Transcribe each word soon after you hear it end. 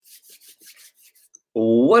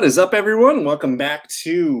What is up, everyone? Welcome back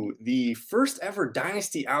to the first ever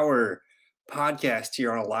Dynasty Hour podcast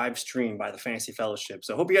here on a live stream by the Fantasy Fellowship.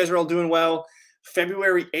 So, hope you guys are all doing well.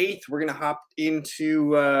 February 8th, we're going to hop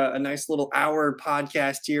into a nice little hour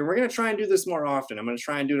podcast here. We're going to try and do this more often. I'm going to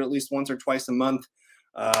try and do it at least once or twice a month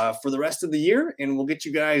for the rest of the year, and we'll get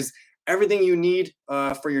you guys everything you need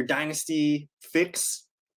for your Dynasty fix.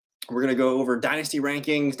 We're going to go over Dynasty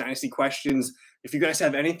rankings, Dynasty questions. If you guys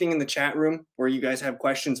have anything in the chat room where you guys have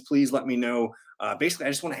questions, please let me know. Basically, I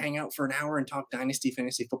just want to hang out for an hour and talk Dynasty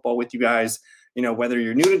fantasy football with you guys. You know, whether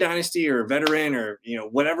you're new to Dynasty or a veteran or,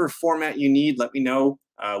 whatever format you need, let me know.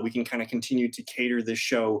 We can kind of continue to cater this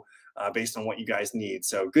show based on what you guys need.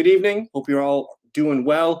 So good evening. Hope you're all doing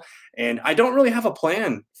well. And I don't really have a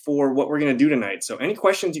plan for what we're going to do tonight. So any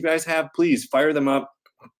questions you guys have, please fire them up.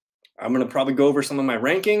 I'm going to probably go over some of my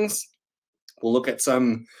rankings. We'll look at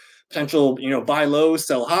some potential, buy lows,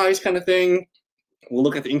 sell highs kind of thing. We'll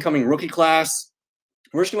look at the incoming rookie class.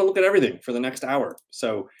 We're just going to look at everything for the next hour.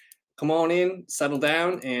 So come on in, settle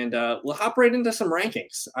down, and we'll hop right into some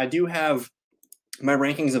rankings. I do have my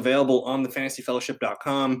rankings available on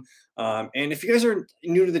thefantasyfellowship.com. And if you guys are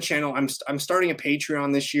new to the channel, I'm starting a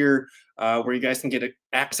Patreon this year where you guys can get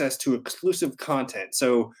access to exclusive content.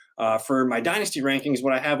 So for my Dynasty rankings,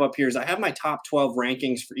 what I have up here is I have my top 12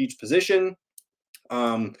 rankings for each position.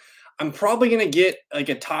 I'm probably going to get like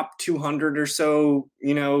a top 200 or so,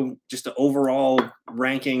 just the overall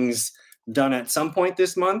rankings done at some point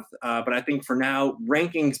this month. But I think for now,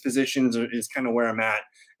 rankings positions is kind of where I'm at.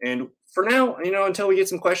 And for now, until we get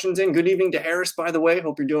some questions in, good evening to Harris, by the way.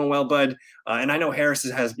 Hope you're doing well, bud. And I know Harris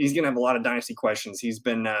he's going to have a lot of Dynasty questions. He's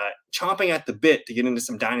been chomping at the bit to get into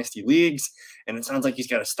some Dynasty leagues. And it sounds like he's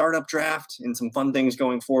got a startup draft and some fun things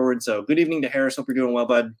going forward. So good evening to Harris. Hope you're doing well,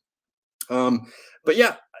 bud. But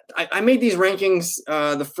yeah, I made these rankings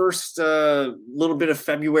the first little bit of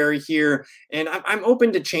February here, and I'm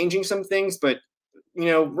open to changing some things, but,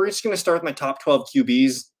 we're just going to start with my top 12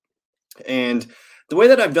 QBs. And the way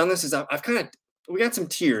that I've done this is we got some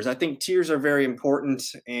tiers. I think tiers are very important,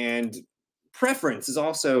 and preference is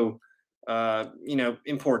also,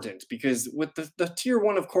 important, because with the tier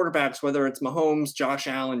one of quarterbacks, whether it's Mahomes, Josh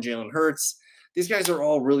Allen, Jalen Hurts, these guys are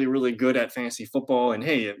all really, really good at fantasy football. And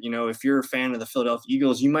hey, if you're a fan of the Philadelphia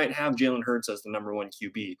Eagles, you might have Jalen Hurts as the number one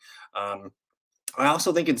QB. I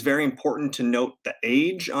also think it's very important to note the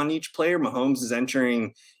age on each player. Mahomes is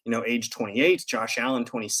entering, age 28, Josh Allen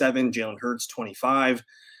 27, Jalen Hurts 25.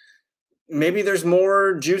 Maybe there's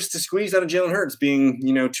more juice to squeeze out of Jalen Hurts being,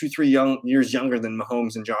 2-3 years younger than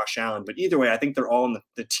Mahomes and Josh Allen. But either way, I think they're all in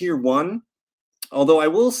the tier one. Although I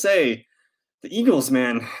will say, the Eagles,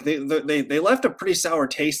 man, they left a pretty sour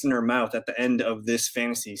taste in their mouth at the end of this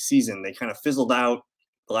fantasy season. They kind of fizzled out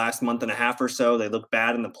the last month and a half or so. They looked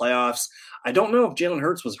bad in the playoffs. I don't know if Jalen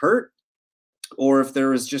Hurts was hurt or if there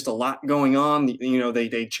was just a lot going on.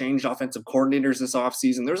 They changed offensive coordinators this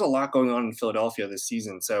offseason. There's a lot going on in Philadelphia this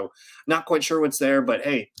season. So not quite sure what's there, but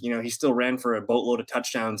hey, he still ran for a boatload of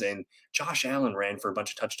touchdowns, and Josh Allen ran for a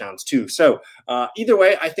bunch of touchdowns too. So either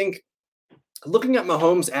way, I think looking at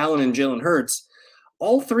Mahomes, Allen, and Jalen Hurts,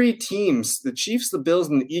 all three teams, the Chiefs, the Bills,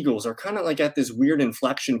 and the Eagles, are kind of like at this weird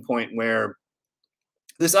inflection point where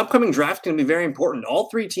this upcoming draft can be very important.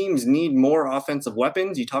 All three teams need more offensive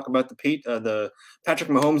weapons. You talk about the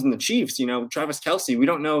Patrick Mahomes and the Chiefs. Travis Kelce. We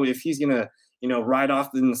don't know if he's gonna ride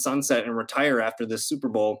off in the sunset and retire after this Super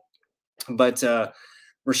Bowl, but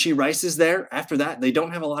Rashee Rice is there. After that, they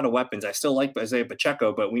don't have a lot of weapons. I still like Isaiah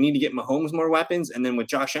Pacheco, but we need to get Mahomes more weapons. And then with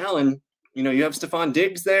Josh Allen, you have Stephon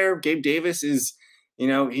Diggs there. Gabe Davis is,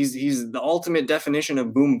 he's the ultimate definition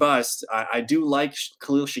of boom bust. I do like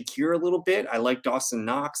Khalil Shakir a little bit. I like Dawson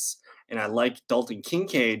Knox, and I like Dalton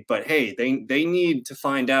Kincaid. But hey, they need to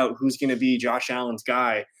find out who's going to be Josh Allen's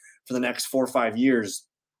guy for the next 4 or 5 years,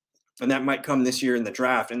 and that might come this year in the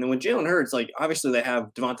draft. And then with Jalen Hurts, obviously they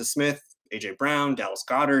have Devonta Smith, AJ Brown, Dallas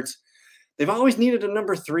Goedert. They've always needed a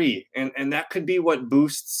number 3, and that could be what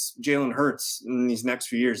boosts Jalen Hurts in these next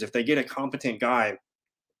few years. If they get a competent guy,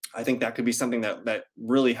 I think that could be something that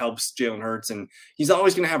really helps Jalen Hurts. And he's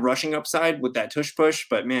always going to have rushing upside with that tush push.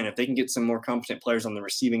 But, man, if they can get some more competent players on the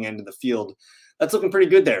receiving end of the field, that's looking pretty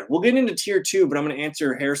good there. We'll get into tier 2, but I'm going to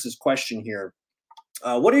answer Harris's question here.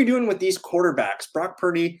 What are you doing with these quarterbacks? Brock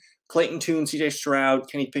Purdy, Clayton Tune, CJ Stroud,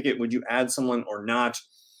 Kenny Pickett, would you add someone or not?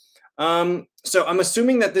 So I'm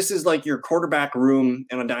assuming that this is like your quarterback room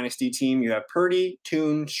in a dynasty team. You have Purdy,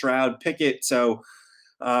 Tune, Stroud, Pickett. So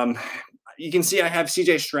you can see I have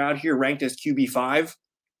CJ Stroud here ranked as QB5,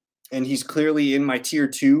 and he's clearly in my tier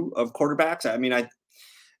 2 of quarterbacks. I mean,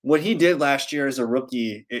 what he did last year as a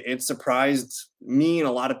rookie, it surprised me and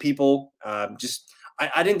a lot of people.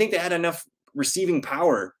 I didn't think they had enough receiving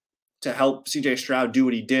power to help CJ Stroud do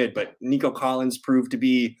what he did, but Nico Collins proved to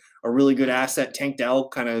be a really good asset. Tank Dell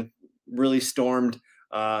kind of really stormed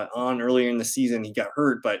on earlier in the season. He got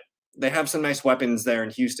hurt, but they have some nice weapons there in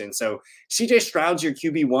Houston. So CJ Stroud's your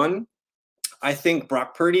QB1. I think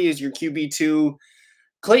Brock Purdy is your QB2.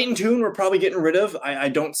 Clayton Tune, we're probably getting rid of. I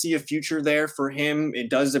don't see a future there for him. It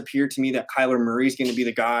does appear to me that Kyler Murray is going to be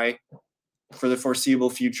the guy for the foreseeable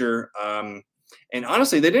future. And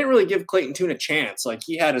honestly, they didn't really give Clayton Tune a chance. Like,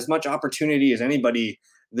 he had as much opportunity as anybody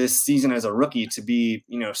this season as a rookie to be,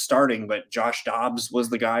 starting, but Josh Dobbs was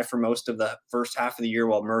the guy for most of the first half of the year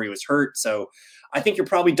while Murray was hurt. So I think you're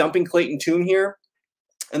probably dumping Clayton Tune here.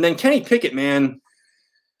 And then Kenny Pickett, man.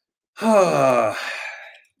 I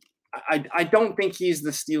don't think he's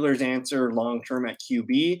the Steelers' answer long-term at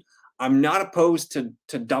QB. I'm not opposed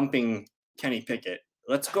to dumping Kenny Pickett.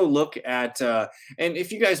 Let's go look at and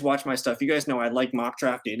if you guys watch my stuff, you guys know I like Mock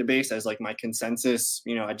Draft Database as like my consensus.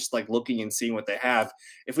 I just like looking and seeing what they have.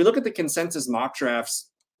 If we look at the consensus mock drafts,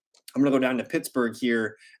 I'm going to go down to Pittsburgh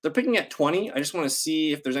here. They're picking at 20. I just want to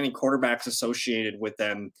see if there's any quarterbacks associated with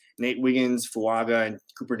them. Nate Wiggins, Fuaga, and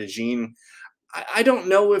Cooper DeJean. I don't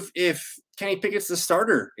know if Kenny Pickett's the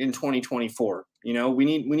starter in 2024. We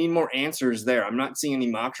need more answers there. I'm not seeing any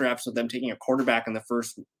mock drafts with them taking a quarterback in the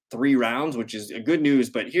first 3 rounds, which is a good news.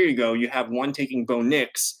 But here you go. You have one taking Bo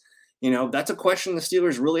Nix. That's a question the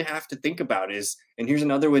Steelers really have to think about and here's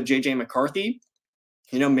another with JJ McCarthy.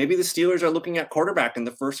 Maybe the Steelers are looking at quarterback in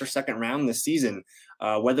the first or second round this season,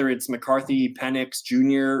 whether it's McCarthy, Penix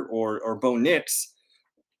Jr., or Bo Nix.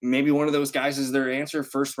 Maybe one of those guys is their answer,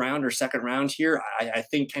 first round or second round here. I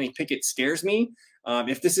think Kenny Pickett scares me.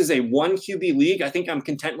 If this is a 1 QB league, I think I'm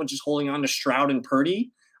content with just holding on to Stroud and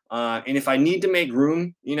Purdy. And if I need to make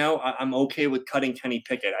room, I'm okay with cutting Kenny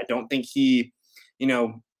Pickett. I don't think he, at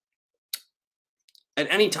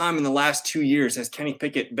any time in the last 2 years, has Kenny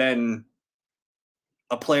Pickett been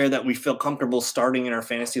a player that we feel comfortable starting in our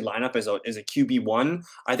fantasy lineup as a QB1.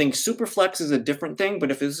 I think Superflex is a different thing, but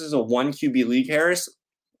if this is a 1 QB league, Harris,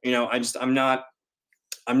 I'm not,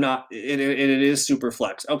 it is super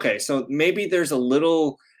flex. Okay. So maybe there's a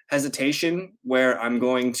little hesitation where I'm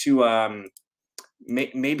going to,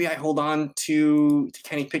 maybe I hold on to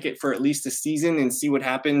Kenny Pickett for at least a season and see what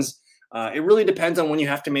happens. It really depends on when you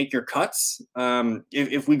have to make your cuts.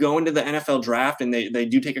 If we go into the NFL draft and they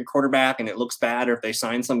do take a quarterback and it looks bad, or if they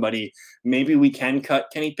sign somebody, maybe we can cut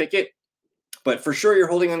Kenny Pickett, but for sure you're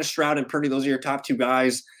holding on to Stroud and Purdy. Those are your top 2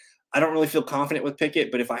 guys. I don't really feel confident with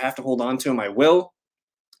Pickett, but if I have to hold on to him, I will.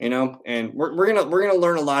 And we're gonna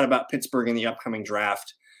learn a lot about Pittsburgh in the upcoming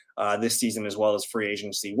draft this season, as well as free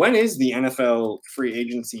agency. When is the NFL free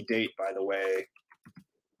agency date, by the way?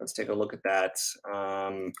 Let's take a look at that.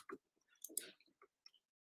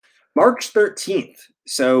 March 13th.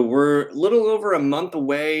 So we're a little over a month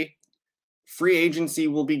away. Free agency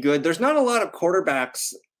will be good. There's not a lot of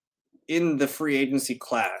quarterbacks in the free agency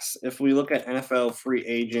class. If we look at NFL free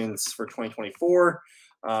agents for 2024,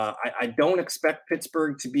 I don't expect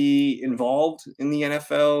Pittsburgh to be involved in the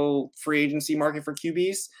NFL free agency market for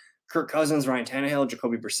QBs. Kirk Cousins, Ryan Tannehill,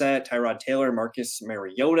 Jacoby Brissett, Tyrod Taylor, Marcus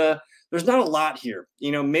Mariota. There's not a lot here.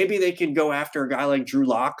 Maybe they could go after a guy like Drew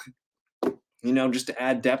Lock, just to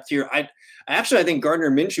add depth here. I think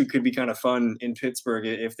Gardner Minshew could be kind of fun in Pittsburgh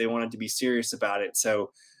if they wanted to be serious about it.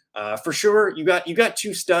 So for sure, you got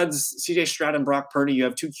 2 studs, CJ Stroud and Brock Purdy. You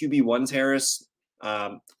have 2 QB1s, Harris.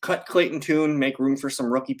 Cut Clayton Tune, make room for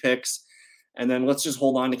some rookie picks, and then let's just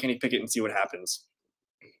hold on to Kenny Pickett and see what happens.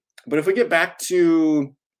 But if we get back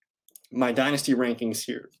to my dynasty rankings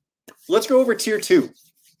here, let's go over tier 2.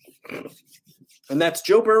 And that's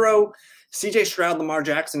Joe Burrow, CJ Stroud, Lamar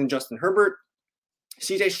Jackson, and Justin Herbert.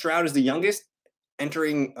 CJ Stroud is the youngest,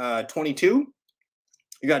 entering 22.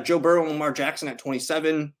 You got Joe Burrow and Lamar Jackson at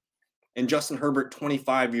 27, and Justin Herbert,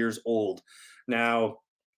 25 years old. Now,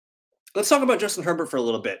 let's talk about Justin Herbert for a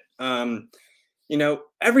little bit.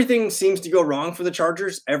 Everything seems to go wrong for the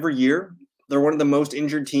Chargers every year. They're one of the most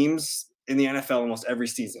injured teams in the NFL almost every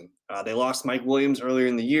season. They lost Mike Williams earlier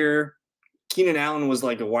in the year. Keenan Allen was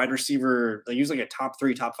like a wide receiver. He was like a top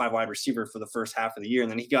 3, top 5 wide receiver for the first half of the year,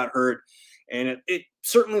 and then he got hurt. And it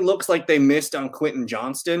certainly looks like they missed on Quentin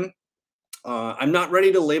Johnston. I'm not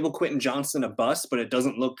ready to label Quentin Johnston a bust, but it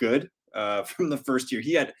doesn't look good from the first year.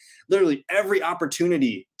 He had literally every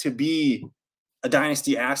opportunity to be a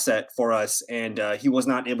dynasty asset for us, and he was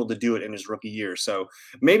not able to do it in his rookie year. So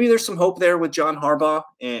maybe there's some hope there with John Harbaugh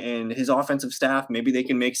and his offensive staff. Maybe they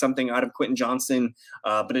can make something out of Quentin Johnston,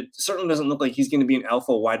 but it certainly doesn't look like he's going to be an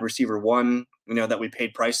alpha wide receiver 1, that we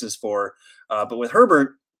paid prices for. But with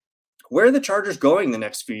Herbert, where are the Chargers going the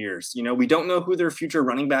next few years? We don't know who their future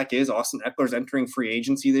running back is. Austin Eckler's entering free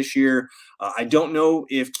agency this year. I don't know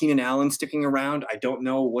if Keenan Allen's sticking around. I don't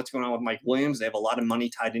know what's going on with Mike Williams. They have a lot of money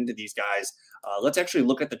tied into these guys. Let's actually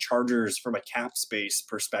look at the Chargers from a cap space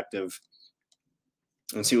perspective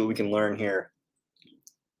and see what we can learn here.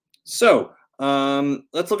 So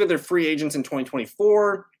let's look at their free agents in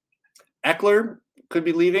 2024. Eckler could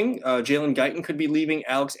be leaving. Jalen Guyton could be leaving.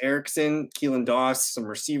 Alex Erickson, Keelan Doss, some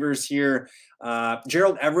receivers here.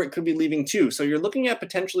 Gerald Everett could be leaving too. So you're looking at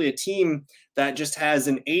potentially a team that just has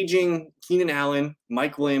an aging Keenan Allen,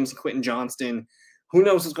 Mike Williams, Quentin Johnston. Who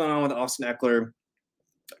knows what's going on with Austin Eckler?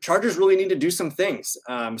 Chargers really need to do some things.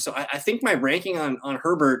 So I think my ranking on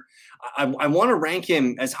Herbert, I want to rank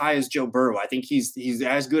him as high as Joe Burrow. I think he's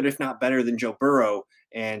as good, if not better, than Joe Burrow,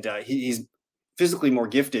 and he's physically more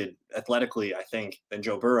gifted athletically, I think, than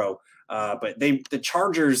Joe Burrow. But the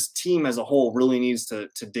Chargers team as a whole really needs to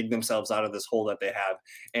dig themselves out of this hole that they have.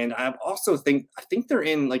 And I think they're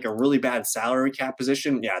in like a really bad salary cap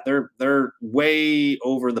position. Yeah, they're way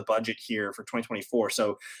over the budget here for 2024.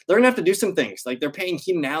 So they're gonna have to do some things. Like they're paying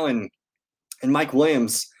Keenan Allen and Mike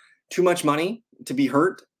Williams too much money to be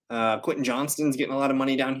hurt. Quentin Johnston's getting a lot of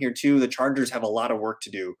money down here too. The Chargers have a lot of work to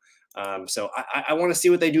do. So I want to see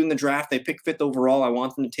what they do in the draft. They pick 5th overall. I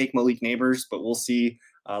want them to take Malik Neighbors, but we'll see.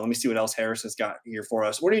 Let me see what else Harris has got here for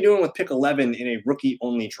us. What are you doing with pick 11 in a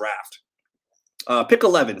rookie-only draft? Pick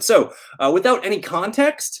 11. So without any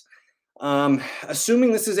context,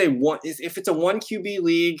 assuming this is if it's a 1 QB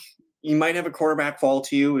league, you might have a quarterback fall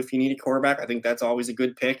to you. If you need a quarterback, I think that's always a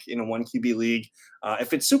good pick in a 1 QB league.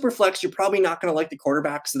 If it's super flex, you're probably not going to like the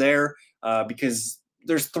quarterbacks there because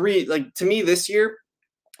there's 3, like to me this year,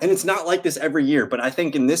 and it's not like this every year, but I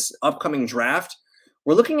think in this upcoming draft,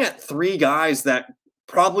 we're looking at 3 guys that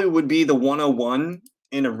probably would be the 101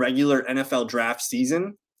 in a regular NFL draft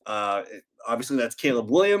season. Obviously, that's Caleb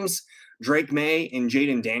Williams, Drake May, and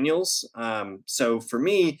Jaden Daniels. So for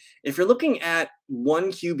me, if you're looking at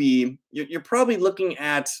 1 QB, you're probably looking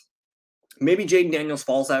at maybe Jaden Daniels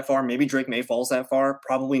falls that far, maybe Drake May falls that far,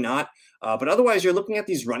 probably not. But otherwise, you're looking at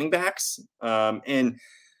these running backs, and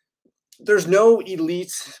there's no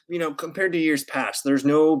elite, compared to years past. There's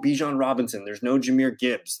no Bijan Robinson. There's no Jahmyr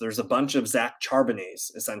Gibbs. There's a bunch of Zach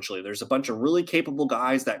Charbonnets, essentially. There's a bunch of really capable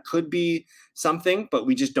guys that could be something, but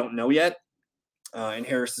we just don't know yet. And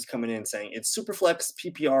Harris is coming in saying it's Superflex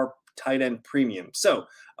PPR tight end premium. So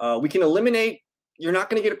we can eliminate. You're not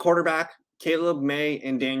going to get a quarterback. Caleb, May,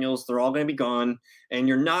 and Daniels, they're all going to be gone. And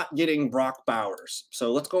you're not getting Brock Bowers.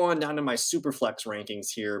 So let's go on down to my Superflex rankings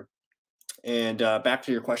here. And back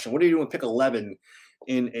to your question, what are you doing with pick 11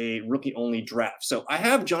 in a rookie-only draft? So I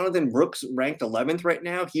have Jonathan Brooks ranked 11th right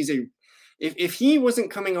now. If he wasn't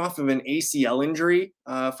coming off of an ACL injury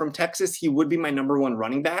from Texas, he would be my number 1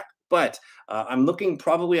 running back. But I'm looking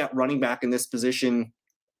probably at running back in this position,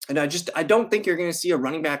 and I don't think you're going to see a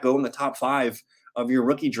running back go in the top 5 of your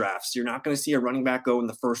rookie drafts. You're not going to see a running back go in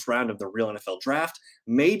the first round of the real NFL draft.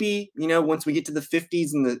 Maybe, once we get to the 50s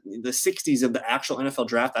and the 60s of the actual NFL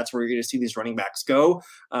draft, that's where you're going to see these running backs go.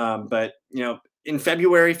 But, in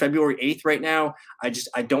February 8th right now,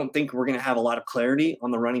 I don't think we're going to have a lot of clarity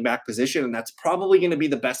on the running back position, and that's probably going to be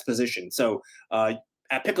the best position. So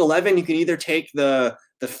at pick 11, you can either take the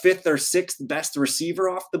 5th or 6th best receiver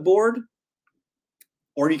off the board,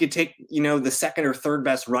 or you could take, the 2nd or 3rd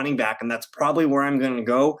best running back, and that's probably where I'm going to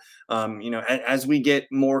go. As we get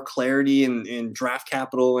more clarity in draft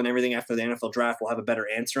capital and everything after the NFL draft, we'll have a better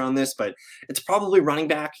answer on this, but it's probably running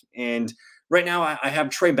back. And right now I have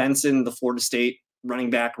Trey Benson, the Florida State running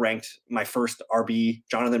back, ranked my first RB,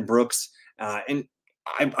 Jonathan Brooks. And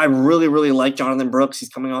I really, really like Jonathan Brooks. He's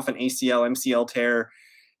coming off an ACL, MCL tear.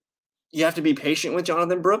 You have to be patient with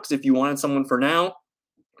Jonathan Brooks. If you wanted someone for now,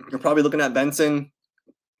 you're probably looking at Benson.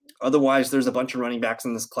 Otherwise, there's a bunch of running backs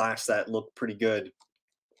in this class that look pretty good.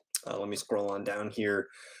 Let me scroll on down here.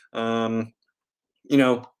 A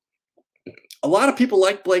lot of people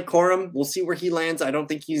like Blake Corum. We'll see where he lands. I don't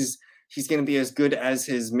think he's going to be as good as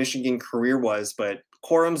his Michigan career was, but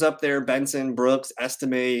Corum's up there. Benson, Brooks,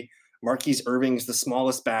 Estime, Marquise Irving's the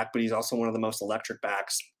smallest back, but he's also one of the most electric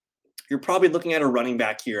backs. You're probably looking at a running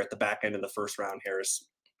back here at the back end of the first round, Harris.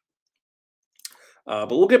 But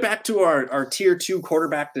we'll get back to our tier 2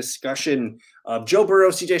 quarterback discussion of Joe Burrow,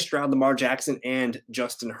 CJ Stroud, Lamar Jackson, and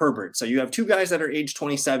Justin Herbert. So you have 2 guys that are age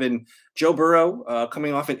 27. Joe Burrow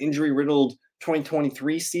coming off an injury-riddled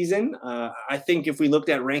 2023 season. I think if we looked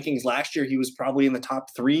at rankings last year, he was probably in the top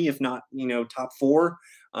 3, if not, top 4.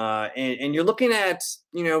 And you're looking at,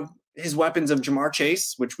 his weapons of Jamar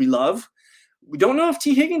Chase, which we love. We don't know if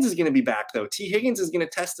T. Higgins is going to be back, though. T. Higgins is going to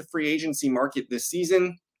test the free agency market this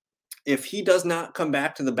season. If he does not come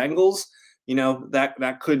back to the Bengals,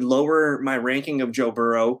 that could lower my ranking of Joe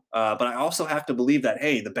Burrow. But I also have to believe that,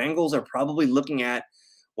 hey, the Bengals are probably looking at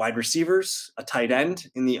wide receivers, a tight end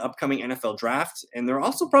in the upcoming NFL draft, and they're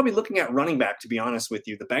also probably looking at running back. To be honest with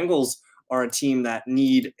you, the Bengals are a team that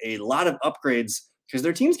need a lot of upgrades because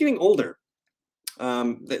their team's getting older.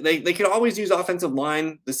 They could always use offensive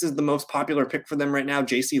line. This is the most popular pick for them right now,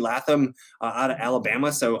 J.C. Latham out of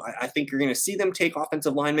Alabama. So I think you're going to see them take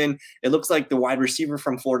offensive linemen. It looks like the wide receiver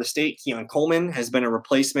from Florida State, Keon Coleman, has been a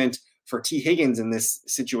replacement for T. Higgins in this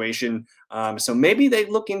situation. So maybe they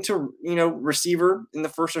look into receiver in the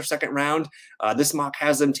first or second round. This mock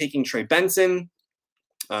has them taking Trey Benson,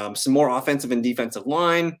 some more offensive and defensive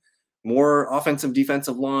line, more offensive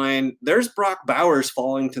defensive line. There's Brock Bowers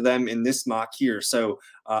falling to them in this mock here. So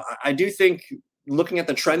I do think looking at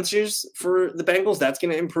the trenches for the Bengals, that's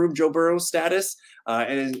going to improve Joe Burrow's status.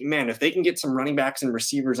 And man, if they can get some running backs and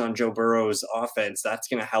receivers on Joe Burrow's offense, that's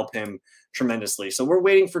going to help him tremendously. So we're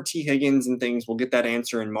waiting for T. Higgins and things. We'll get that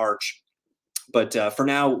answer in March. But for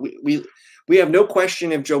now, we have no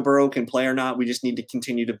question if Joe Burrow can play or not. We just need to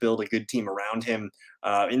continue to build a good team around him.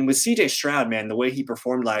 And with CJ Stroud, man, the way he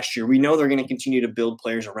performed last year, we know they're going to continue to build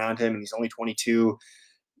players around him, and he's only 22.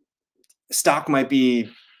 Stock might be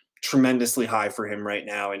tremendously high for him right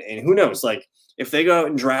now. And who knows, like if they go out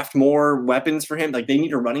and draft more weapons for him, like they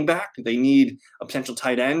need a running back, they need a potential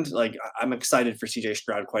tight end. Like I'm excited for CJ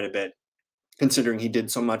Stroud quite a bit, considering he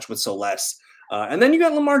did so much with so less. And then you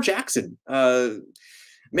got Lamar Jackson.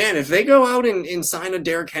 Man, if they go out and sign a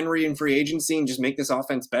Derrick Henry in free agency and just make this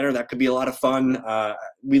offense better, that could be a lot of fun.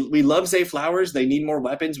 We love Zay Flowers. They need more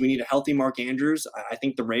weapons. We need a healthy Mark Andrews. I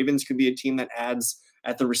think the Ravens could be a team that adds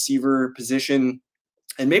at the receiver position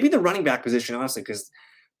and maybe the running back position, honestly, because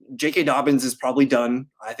J.K. Dobbins is probably done.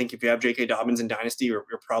 I think if you have J.K. Dobbins in Dynasty, you're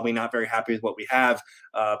probably not very happy with what we have.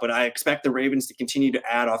 But I expect the Ravens to continue to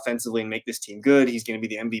add offensively and make this team good. He's going to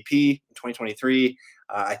be the MVP in 2023.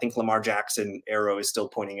 I think Lamar Jackson arrow is still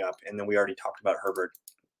pointing up. And then we already talked about Herbert.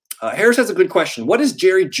 Harris has a good question. What is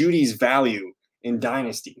Jerry Jeudy's value in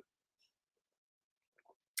Dynasty?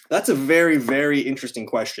 That's a very, very interesting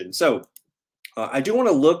question. So I do want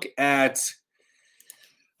to look at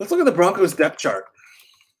 – let's look at the Broncos depth chart.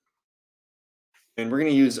 And we're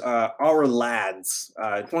going to use Our Lads.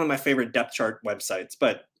 It's one of my favorite depth chart websites.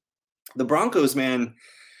 But the Broncos, man,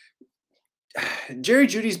 Jerry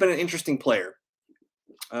Jeudy's been an interesting player.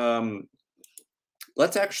 I'm going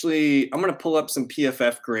to pull up some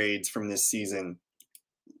PFF grades from this season.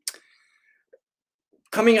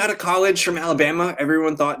 Coming out of college from Alabama,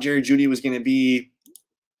 everyone thought Jerry Jeudy was going to be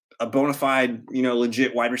a bona fide,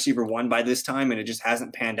 legit wide receiver one by this time, and it just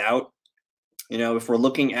hasn't panned out. If we're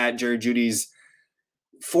looking at Jerry Jeudy's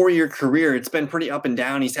 4-year career, it's been pretty up and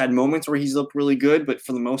down. He's had moments where he's looked really good, but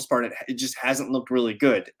for the most part, it just hasn't looked really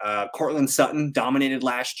good. Cortland Sutton dominated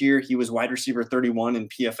last year. He was wide receiver 31 in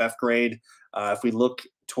PFF grade. If we look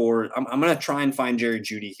toward, I'm going to try and find Jerry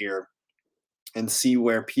Jeudy here and see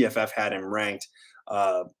where PFF had him ranked.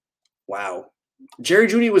 Wow. Jerry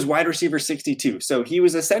Jeudy was wide receiver 62. So he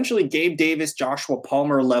was essentially Gabe Davis, Joshua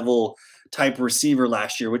Palmer level type receiver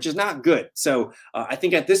last year, which is not good. So I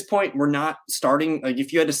think at this point, we're not starting. Like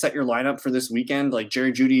if you had to set your lineup for this weekend, like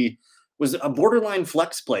Jerry Jeudy was a borderline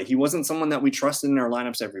flex play. He wasn't someone that we trusted in our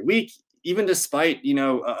lineups every week, even despite,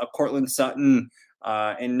 a Cortland Sutton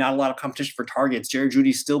and not a lot of competition for targets. Jerry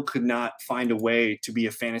Jeudy still could not find a way to be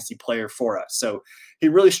a fantasy player for us. So he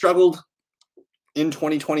really struggled in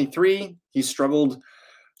 2023. He struggled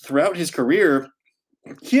throughout his career.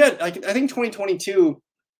 He had, I think 2022,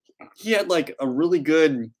 he had like a really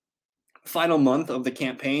good final month of the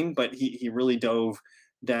campaign, but he really dove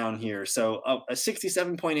down here. So a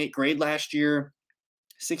 67.8 grade last year,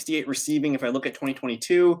 68 receiving. If I look at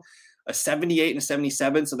 2022, a 78 and a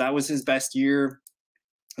 77. So that was his best year.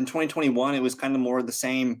 In 2021, it was kind of more of the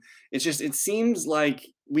same. It seems like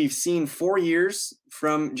we've seen 4 years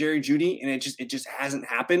from Jerry Jeudy, and it just hasn't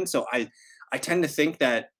happened. So I tend to think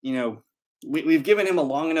that, we've given him a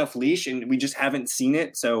long enough leash and we just haven't seen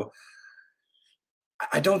it. So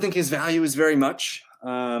I don't think his value is very much.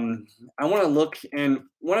 I want to look, and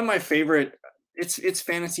one of my favorite, it's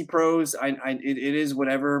Fantasy Pros. It is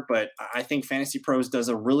whatever, but I think Fantasy Pros does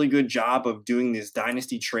a really good job of doing these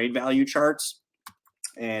dynasty trade value charts.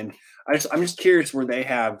 And I'm just curious where they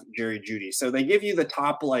have Jerry Jeudy. So they give you the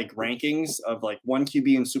top like rankings of like one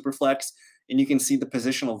QB in Superflex, and you can see the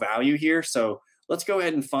positional value here. So let's go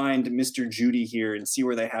ahead and find Mr. Jeudy here and see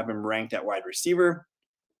where they have him ranked at wide receiver.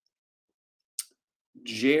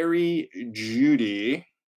 Jerry Jeudy.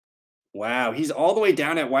 Wow, he's all the way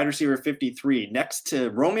down at wide receiver 53, next to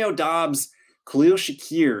Romeo Doubs, Khalil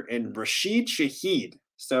Shakir, and Rashid Shaheed.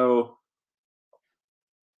 So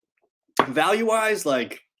value-wise,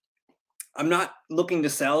 like I'm not looking to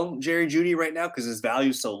sell Jerry Jeudy right now because his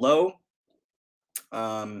value is so low.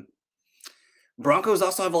 Um, Broncos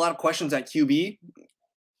also have a lot of questions at QB.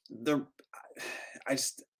 They're, I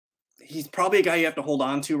just he's probably a guy you have to hold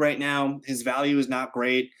on to right now. His value is not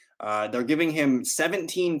great. They're giving him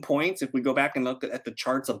 17 points. If we go back and look at the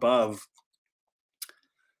charts above,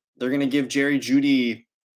 they're going to give Jerry Jeudy.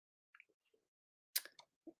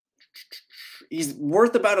 He's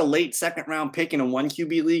worth about a late second round pick in a 1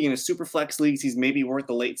 QB league. In a super flex leagues, he's maybe worth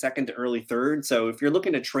a late second to early third. So if you're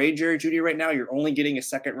looking to trade Jerry Jeudy right now, you're only getting a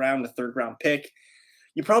second round to third round pick.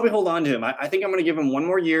 You probably hold on to him. I think I'm going to give him one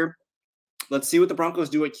more year. Let's see what the Broncos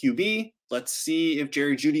do at QB. Let's see if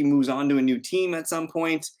Jerry Jeudy moves on to a new team at some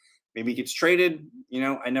point. Maybe he gets traded.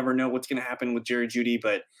 I never know what's going to happen with Jerry Jeudy.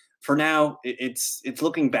 But for now, it's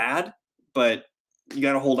looking bad. But you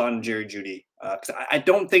got to hold on to Jerry Jeudy because I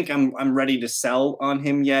don't think I'm ready to sell on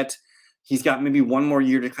him yet. He's got maybe one more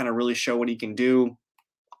year to kind of really show what he can do.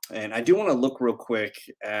 And I do want to look real quick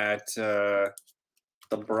at the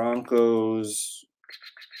Broncos.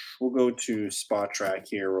 We'll go to Spot Track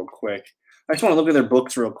here real quick. I just want to look at their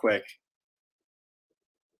books real quick.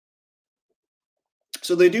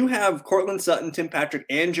 So they do have Cortland Sutton, Tim Patrick,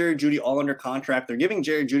 and Jerry Jeudy all under contract. They're giving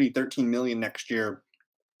Jerry Jeudy $13 million next year.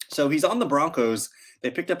 So he's on the Broncos.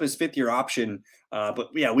 They picked up his fifth-year option. But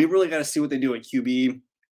yeah, we really got to see what they do at QB.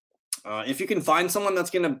 If you can find someone that's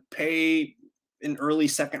going to pay an early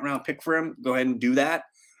second-round pick for him, go ahead and do that.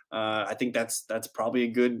 I think that's probably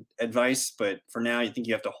a good advice. But for now, you think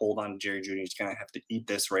you have to hold on to Jerry Jeudy. You just kind of have to eat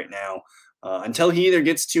this right now until he either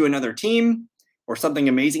gets to another team or something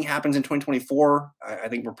amazing happens in 2024. I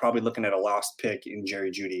think we're probably looking at a lost pick in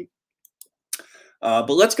Jerry Jeudy. But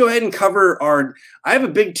let's go ahead and cover I have a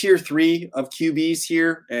big tier 3 of QBs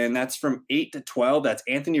here, and that's from 8 to 12. That's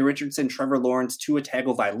Anthony Richardson, Trevor Lawrence, Tua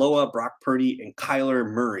Tagovailoa, Brock Purdy, and Kyler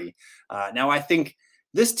Murray. Now, I think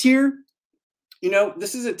this tier,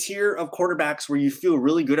 this is a tier of quarterbacks where you feel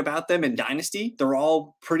really good about them in Dynasty. They're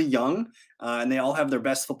all pretty young, and they all have their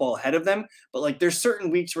best football ahead of them. But, like, there's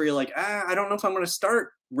certain weeks where you're like, I don't know if I'm going to start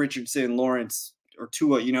Richardson, Lawrence, or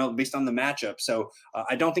Tua, based on the matchup. So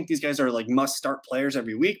I don't think these guys are, like, must-start players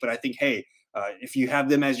every week. But I think, hey, if you have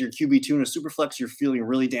them as your QB2 in a Superflex, you're feeling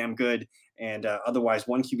really damn good. And otherwise,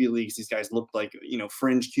 1 QB leagues, these guys look like,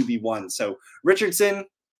 fringe QB1. So Richardson,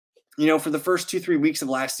 for the first 2-3 weeks of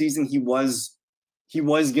last season, he was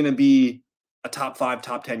going to be a top 5,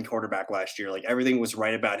 top 10 quarterback last year. Like, everything was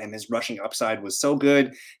right about him. His rushing upside was so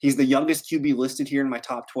good. He's the youngest QB listed here in my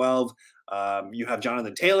top 12. You have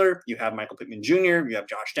Jonathan Taylor, you have Michael Pittman Jr., you have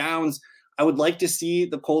Josh Downs. I would like to see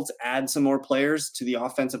the Colts add some more players to the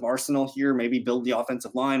offensive arsenal here, maybe build the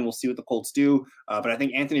offensive line. We'll see what the Colts do. But I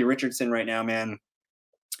think Anthony Richardson right now, man,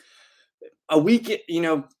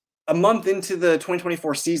 a month into the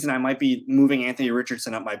 2024 season, I might be moving Anthony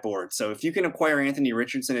Richardson up my board. So if you can acquire Anthony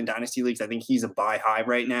Richardson in Dynasty leagues, I think he's a buy high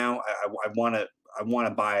right now. I want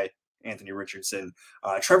to buy Anthony Richardson.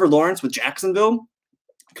 Trevor Lawrence with Jacksonville,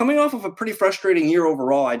 coming off of a pretty frustrating year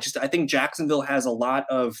overall. I think Jacksonville has a lot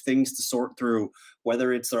of things to sort through,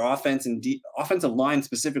 whether it's their offense and offensive line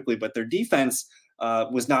specifically, but their defense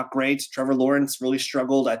was not great. Trevor Lawrence really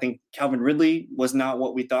struggled. I think Calvin Ridley was not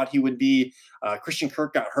what we thought he would be. Christian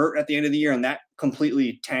Kirk got hurt at the end of the year, and that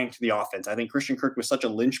completely tanked the offense. I think Christian Kirk was such a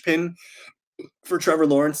linchpin for Trevor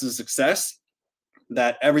Lawrence's success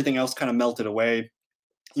that everything else kind of melted away.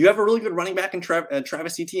 You have a really good running back in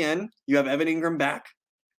Travis Etienne. You have Evan Ingram back.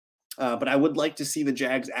 But I would like to see the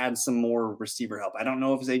Jags add some more receiver help. I don't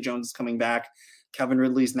know if Zay Jones is coming back. Calvin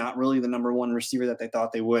Ridley's not really the number one receiver that they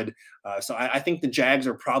thought they would. So I think the Jags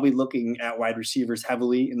are probably looking at wide receivers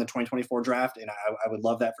heavily in the 2024 draft, and I would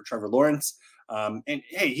love that for Trevor Lawrence. And,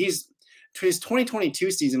 hey, his 2022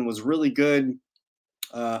 season was really good.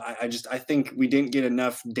 I think we didn't get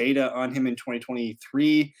enough data on him in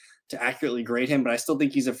 2023 to accurately grade him, but I still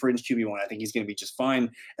think he's a fringe QB1. I think he's going to be just fine.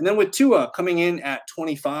 And then with Tua coming in at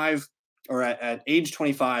 25 or at age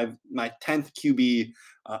 25, my 10th QB,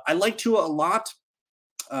 I like Tua a lot,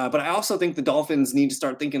 but I also think the Dolphins need to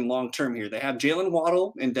start thinking long-term here. They have Jalen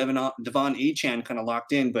Waddle and Devon Achane kind of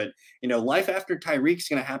locked in, but, life after Tyreek's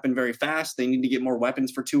going to happen very fast. They need to get more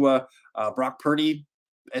weapons for Tua. Brock Purdy,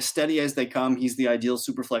 as steady as they come, he's the ideal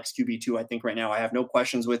Superflex QB2, I think, right now. I have no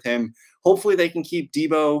questions with him. Hopefully they can keep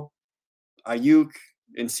Debo, Ayuk,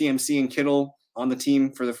 and CMC and Kittle on the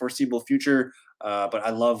team for the foreseeable future. But I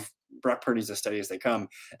love Brock Purdy's as steady as they come.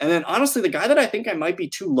 And then, honestly, the guy that I think I might be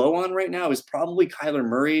too low on right now is probably Kyler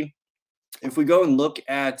Murray. If we go and look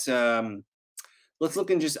at let's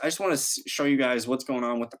look and I just want to show you guys what's going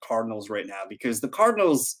on with the Cardinals right now, because the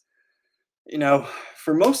Cardinals, you know,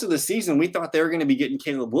 for most of the season, we thought they were going to be getting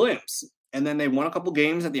Caleb Williams. And then they won a couple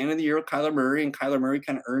games at the end of the year with Kyler Murray, and Kyler Murray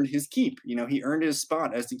kind of earned his keep. You know, he earned his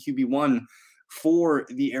spot as the QB1 for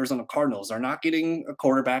the Arizona Cardinals. They're not getting a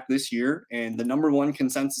quarterback this year, and the number one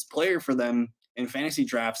consensus player for them in fantasy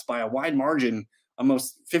drafts by a wide margin,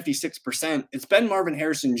 almost 56%, it's been Marvin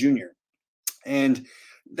Harrison Jr. And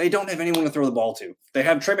they don't have anyone to throw the ball to. They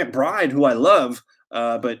have Trey McBride, who I love,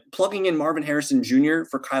 but plugging in Marvin Harrison Jr.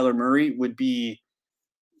 for Kyler Murray would be,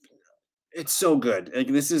 it's so good. Like,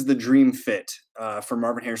 this is the dream fit for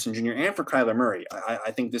Marvin Harrison Jr. and for Kyler Murray.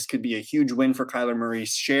 I think this could be a huge win for Kyler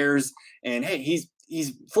Murray's shares. And hey,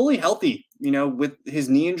 he's fully healthy. You know, with his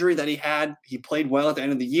knee injury that he had, he played well at the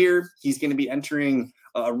end of the year. He's going to be entering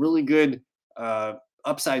a really good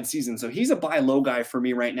upside season. So he's a buy low guy for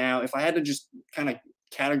me right now. If I had to just kind of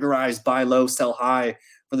categorize buy low, sell high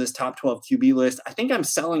for this top 12 QB list, I think I'm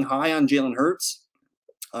selling high on Jalen Hurts.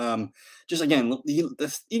 Just again,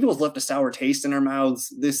 the Eagles left a sour taste in our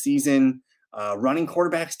mouths this season. Running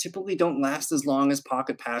quarterbacks typically don't last as long as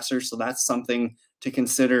pocket passers, so that's something to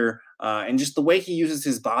consider. And just the way he uses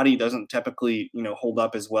his body doesn't typically, hold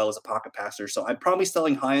up as well as a pocket passer. So I'm probably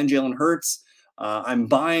selling high on Jalen Hurts. I'm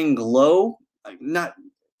buying low.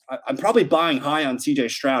 I'm probably buying high on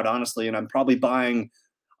CJ Stroud, honestly, and I'm probably buying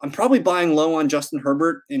low on Justin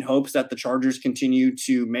Herbert in hopes that the Chargers continue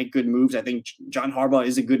to make good moves. I think John Harbaugh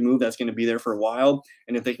is a good move that's going to be there for a while.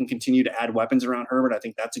 And if they can continue to add weapons around Herbert, I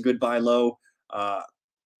think that's a good buy low.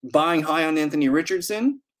 Buying high on Anthony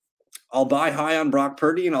Richardson. I'll buy high on Brock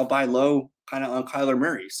Purdy, and I'll buy low kind of on Kyler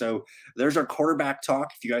Murray. So there's our quarterback talk.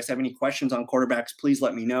 If you guys have any questions on quarterbacks, please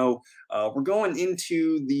let me know. We're going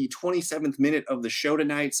into the 27th minute of the show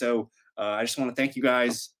tonight. So I just want to thank you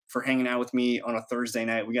guys for hanging out with me on a Thursday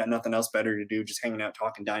night. We got nothing else better to do, just hanging out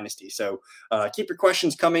talking Dynasty. So keep your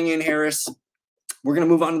questions coming in, Harris. We're going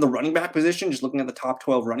to move on to the running back position, just looking at the top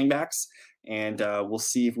 12 running backs, and we'll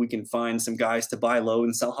see if we can find some guys to buy low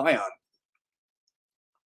and sell high on.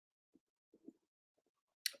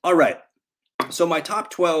 All right. So my top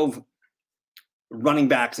 12 running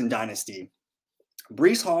backs in Dynasty: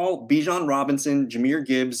 Breece Hall, Bijan Robinson, Jahmyr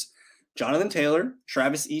Gibbs, Jonathan Taylor,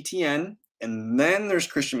 Travis Etienne, and then there's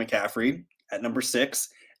Christian McCaffrey at number 6,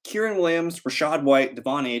 Kieran Williams, Rachaad White,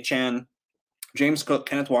 Devon Achane, James Cook,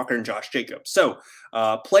 Kenneth Walker, and Josh Jacobs. So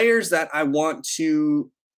players that I want to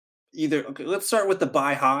let's start with the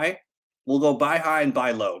buy high. We'll go buy high and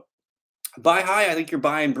buy low. Buy high, I think you're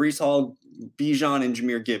buying Breece Hall, Bijan, and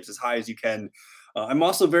Jahmyr Gibbs as high as you can. I'm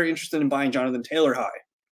also very interested in buying Jonathan Taylor high.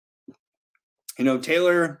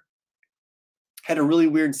 Taylor had a really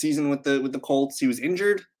weird season with the Colts. He was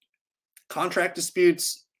injured, contract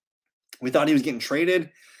disputes. We thought he was getting traded.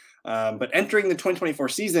 But entering the 2024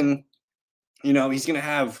 season, he's going to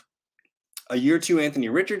have a year 2 Anthony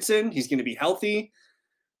Richardson. He's going to be healthy.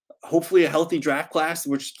 Hopefully a healthy draft class,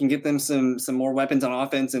 which can get them some more weapons on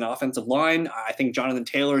offense and offensive line. I think Jonathan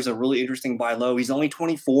Taylor is a really interesting buy low. He's only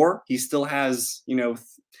 24. He still has,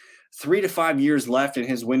 3 to 5 years left in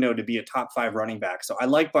his window to be a top 5 running back. So I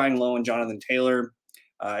like buying low on Jonathan Taylor.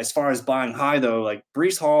 As far as buying high, though, like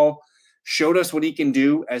Breece Hall showed us what he can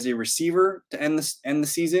do as a receiver to end the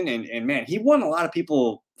season. And man, he won a lot of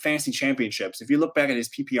people fantasy championships. If you look back at his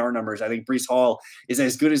PPR numbers, I think Breece Hall is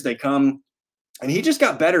as good as they come. And he just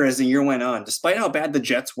got better as the year went on. Despite how bad the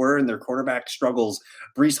Jets were and their quarterback struggles,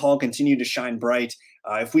 Breece Hall continued to shine bright.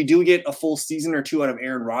 If we do get a full season or 2 out of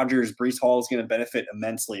Aaron Rodgers, Breece Hall is going to benefit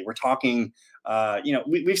immensely. We're talking,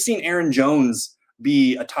 we've seen Aaron Jones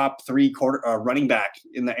be a top 3 running back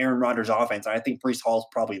in the Aaron Rodgers offense. I think Breece Hall is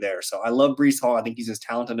probably there. So I love Breece Hall. I think he's as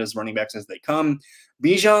talented as running backs as they come.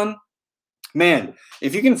 Bijan, man,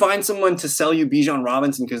 if you can find someone to sell you Bijan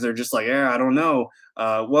Robinson because they're just like, I don't know.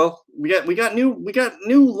 Well, we got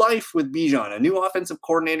new life with Bijan, a new offensive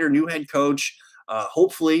coordinator, new head coach.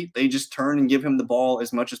 Hopefully they just turn and give him the ball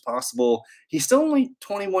as much as possible. He's still only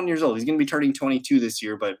 21 years old. He's going to be turning 22 this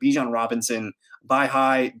year, but Bijan Robinson, buy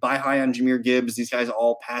high on Jahmyr Gibbs. These guys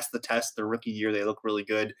all passed the test their rookie year. They look really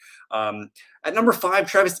good. At number 5,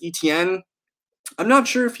 Travis Etienne. I'm not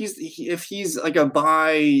sure if he's like a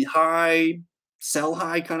buy high, sell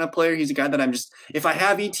high kind of player. He's a guy that if I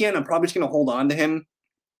have Etienne, I'm probably just going to hold on to him.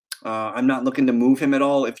 I'm not looking to move him at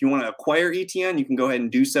all. If you want to acquire Etienne, you can go ahead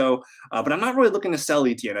and do so. But I'm not really looking to sell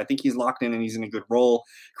Etienne. I think he's locked in and he's in a good role.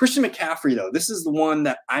 Christian McCaffrey, though, this is the one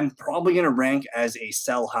that I'm probably going to rank as a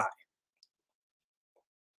sell high.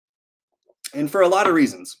 And for a lot of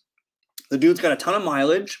reasons. The dude's got a ton of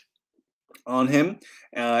mileage on him.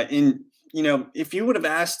 If you would have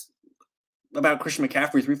asked about Christian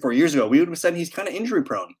McCaffrey 3, 4 years ago, we would have said he's kind of injury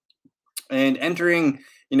prone. And entering,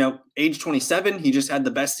 age 27, he just had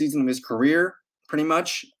the best season of his career, pretty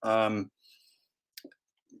much.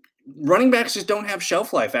 Running backs just don't have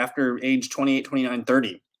shelf life after age 28, 29,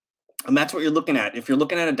 30. And that's what you're looking at. If you're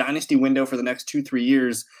looking at a dynasty window for the next 2, 3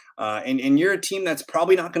 years, and you're a team that's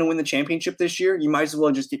probably not going to win the championship this year, you might as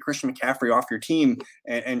well just get Christian McCaffrey off your team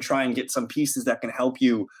and try and get some pieces that can help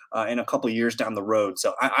you in a couple of years down the road.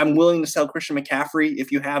 So I'm willing to sell Christian McCaffrey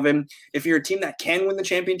if you have him. If you're a team that can win the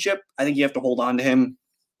championship, I think you have to hold on to him.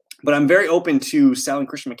 But I'm very open to selling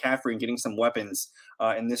Christian McCaffrey and getting some weapons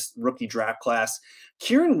in this rookie draft class.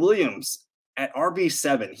 Kieran Williams at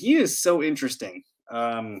RB7. He is so interesting.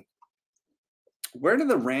 Where did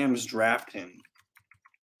the Rams draft him?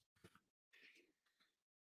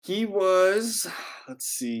 He was, let's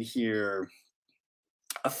see here,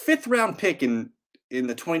 a 5th-round pick in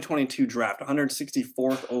the 2022 draft,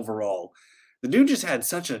 164th overall. The dude just had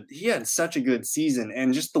such a good season,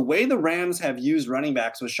 and just the way the Rams have used running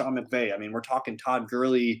backs with Sean McVay. I mean, we're talking Todd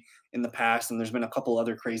Gurley in the past, and there's been a couple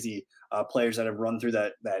other crazy players that have run through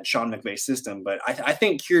that Sean McVay system. But I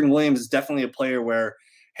think Kieran Williams is definitely a player where,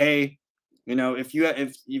 hey, if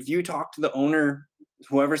you talk to the owner,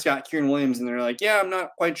 whoever's got Kieran Williams, and they're like, yeah, I'm not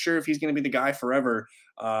quite sure if he's going to be the guy forever.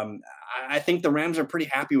 I think the Rams are pretty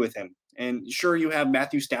happy with him. And sure, you have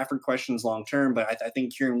Matthew Stafford questions long term, but I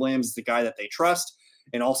think Kieran Williams is the guy that they trust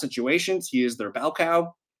in all situations. He is their bell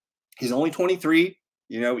cow. He's only 23.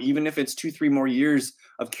 Even if it's 2-3 more years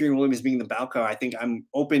of Kieran Williams being the bell cow, I think I'm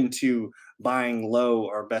open to buying low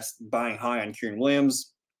or best buying high on Kieran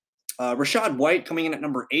Williams. Rachaad White coming in at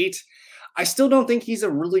number 8. I still don't think he's a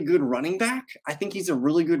really good running back. I think he's a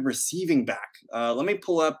really good receiving back. Let me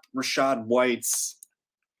pull up Rachaad White's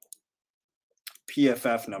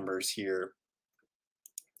PFF numbers here.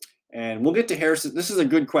 And we'll get to Harrison. This is a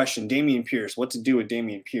good question. Dameon Pierce, what to do with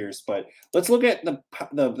Dameon Pierce. But let's look at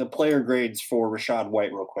the player grades for Rachaad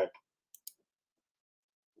White real quick.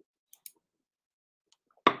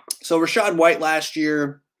 So Rachaad White last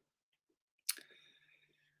year.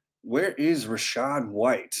 Where is Rachaad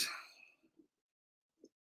White?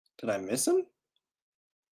 Did I miss him?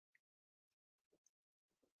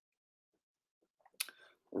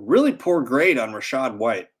 Really poor grade on Rachaad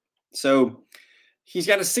White. So he's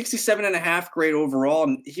got a 67.5 grade overall.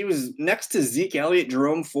 And he was next to Zeke Elliott,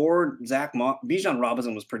 Jerome Ford, Bijan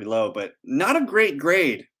Robinson was pretty low, but not a great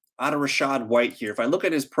grade out of Rachaad White here. If I look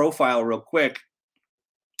at his profile real quick,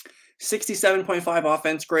 67.5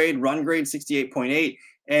 offense grade, run grade 68.8,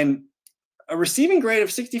 and a receiving grade of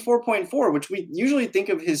 64.4, which we usually think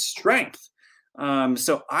of his strength.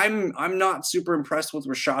 So I'm not super impressed with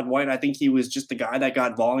Rachaad White. I think he was just the guy that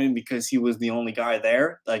got volume because he was the only guy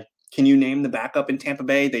there. Like, can you name the backup in Tampa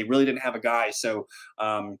Bay? They really didn't have a guy. So,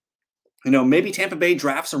 maybe Tampa Bay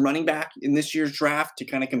drafts a running back in this year's draft to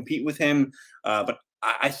kind of compete with him. But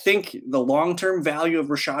I think the long-term value of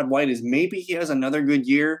Rachaad White is maybe he has another good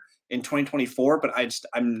year in 2024, but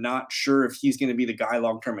I'm not sure if he's going to be the guy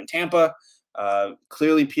long-term in Tampa.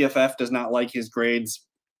 Clearly PFF does not like his grades.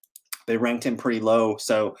 They ranked him pretty low.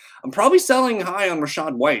 So I'm probably selling high on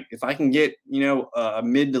Rachaad White. If I can get, a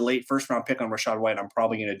mid to late first round pick on Rachaad White, I'm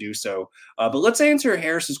probably going to do so. But let's answer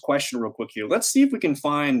Harris's question real quick here. Let's see if we can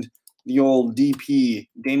find the old DP,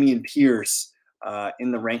 Dameon Pierce,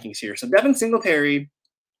 in the rankings here. So Devin Singletary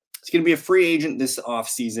is going to be a free agent this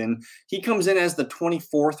offseason. He comes in as the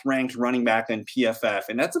 24th ranked running back in PFF,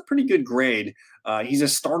 and that's a pretty good grade. He's a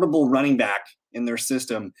startable running back in their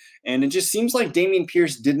system. And it just seems like Dameon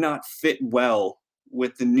Pierce did not fit well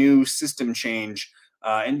with the new system change.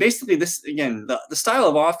 And basically this, again, the style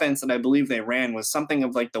of offense that I believe they ran was something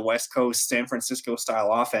of like the West Coast, San Francisco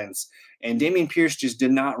style offense. And Dameon Pierce just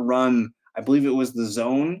did not run, I believe it was the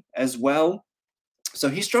zone as well. So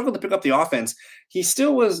he struggled to pick up the offense. He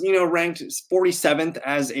still was, ranked 47th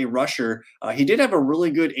as a rusher. He did have a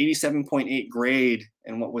really good 87.8 grade,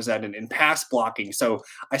 and what was that in pass blocking. So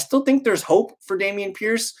I still think there's hope for Dameon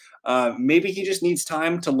Pierce. Maybe he just needs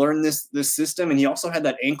time to learn this system, and he also had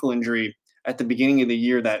that ankle injury at the beginning of the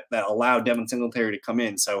year that allowed Devin Singletary to come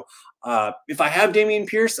in. So if I have Dameon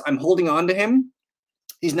Pierce, I'm holding on to him.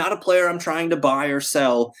 He's not a player I'm trying to buy or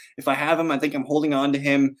sell. If I have him, I think I'm holding on to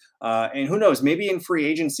him. And who knows, maybe in free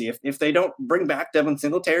agency, if they don't bring back Devin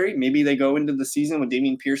Singletary, maybe they go into the season with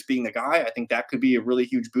Dameon Pierce being the guy. I think that could be a really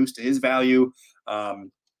huge boost to his value.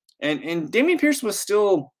 And Dameon Pierce was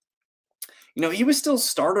still, he was still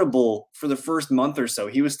startable for the first month or so.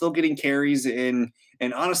 He was still getting carries in.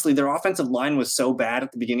 And honestly, their offensive line was so bad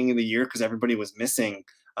at the beginning of the year because everybody was missing.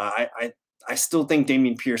 I still think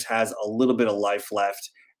Dameon Pierce has a little bit of life left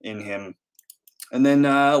in him. And then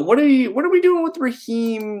what are we doing with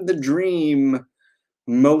Raheem the Dream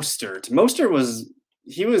Mostert? Mostert was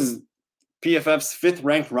PFF's fifth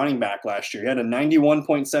ranked running back last year. He had a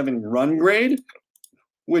 91.7 run grade,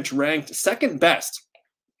 which ranked second best.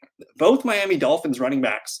 Both Miami Dolphins running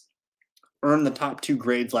backs earned the top two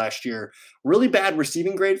grades last year. Really bad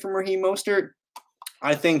receiving grade from Raheem Mostert.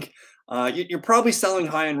 I think you're probably selling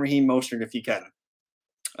high on Raheem Mostert if you can.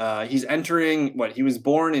 He's entering he was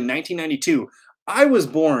born in 1992. I was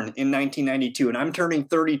born in 1992, and I'm turning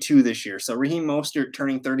 32 this year. So Raheem Mostert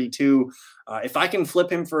turning 32. If I can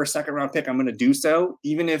flip him for a second round pick, I'm going to do so.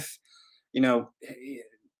 Even if,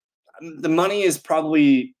 the money is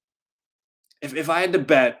probably, if I had to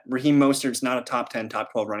bet, Raheem Mostert's not a top 10,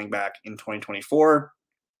 top 12 running back in 2024.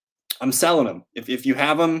 I'm selling him. If you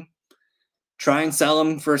have him, try and sell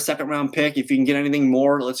him for a second round pick. If you can get anything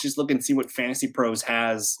more, let's just look and see what Fantasy Pros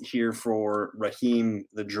has here for Raheem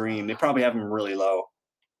the Dream. They probably have him really low.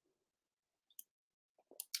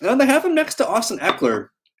 Now they have him next to Austin Eckler,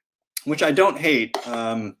 which I don't hate.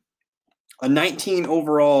 A 19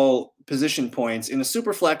 overall position points in a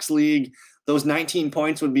super flex league. Those 19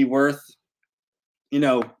 points would be worth,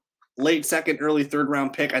 late second, early third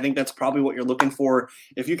round pick. I think that's probably what you're looking for.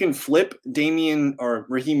 If you can flip Damian or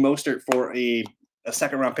Raheem Mostert for a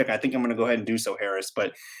second round pick, I think I'm going to go ahead and do so, Harris.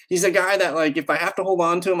 But he's a guy that, if I have to hold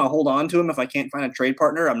on to him, I'll hold on to him. If I can't find a trade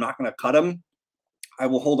partner, I'm not going to cut him. I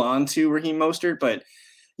will hold on to Raheem Mostert. But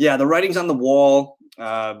yeah, the writing's on the wall.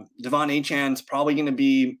 Devon Achan's probably going to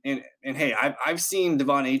be, and hey, I've seen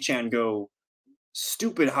Devon Achan go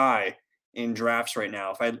stupid high in drafts right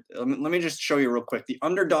now. Let me just show you real quick. The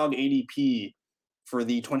underdog ADP for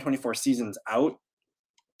the 2024 season's out.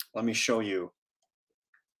 Let me show you.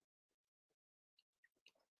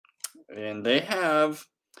 And they have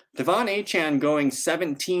Devon Achan going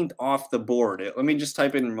 17th off the board. Let me just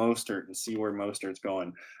type in Mostert and see where Mostert's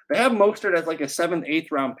going. They have Mostert as a 7th, 8th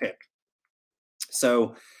round pick.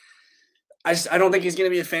 So I don't think he's going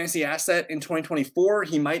to be a fantasy asset in 2024.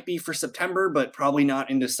 He might be for September, but probably not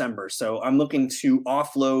in December. So I'm looking to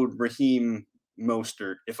offload Raheem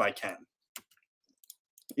Mostert if I can.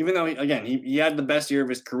 Even though, he had the best year of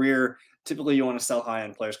his career. Typically, you want to sell high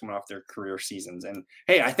on players coming off their career seasons. And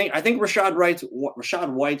hey, I think Rachaad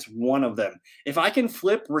White's one of them. If I can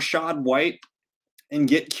flip Rachaad White and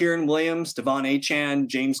get Kieran Williams, Devon Achan,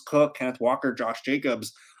 James Cook, Kenneth Walker, Josh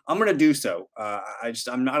Jacobs, I'm going to do so.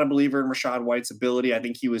 I'm not a believer in Rachaad White's ability. I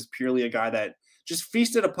think he was purely a guy that just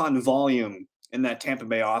feasted upon volume in that Tampa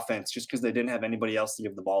Bay offense just because they didn't have anybody else to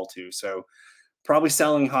give the ball to. So probably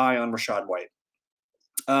selling high on Rachaad White.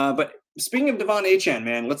 But speaking of Devon Achan,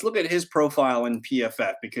 man, let's look at his profile in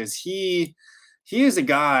PFF because he is a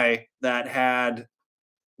guy that had,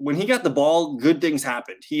 when he got the ball, good things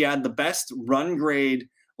happened. He had the best run grade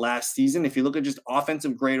last season. If you look at just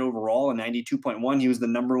offensive grade overall, a 92.1, he was the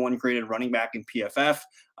number one graded running back in PFF.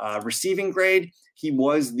 Receiving grade, he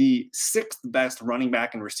was the 6th best running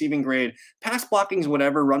back in receiving grade. Pass blocking's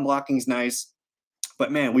whatever, run blocking's nice.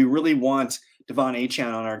 But man, we really want Devon Achan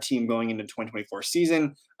on our team going into 2024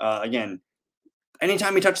 season. Again,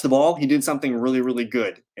 anytime he touched the ball, he did something really, really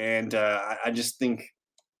good. And I just think,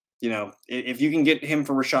 if you can get him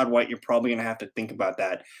for Rachaad White, you're probably going to have to think about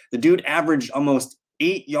that. The dude averaged almost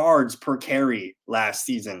 8 yards per carry last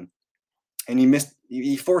season. And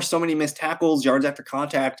he forced so many missed tackles, yards after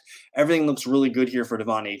contact. Everything looks really good here for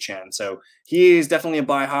Devon Achan. So he is definitely a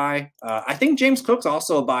buy high. I think James Cook's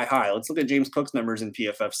also a buy high. Let's look at James Cook's numbers in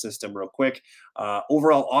PFF system real quick.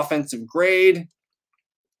 Overall offensive grade,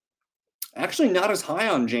 actually not as high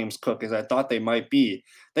on James Cook as I thought they might be.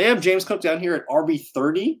 They have James Cook down here at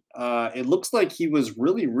RB30. It looks like he was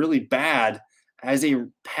really, really bad as a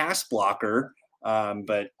pass blocker,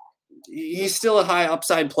 but he's still a high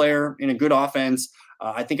upside player in a good offense.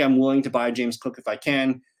 I think I'm willing to buy James Cook if I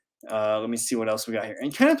can. Let me see what else we got here.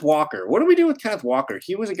 And Kenneth Walker. What do we do with Kenneth Walker?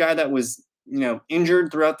 He was a guy that was,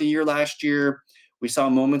 injured throughout the year last year. We saw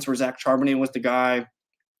moments where Zach Charbonnet was the guy.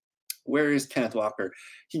 Where is Kenneth Walker?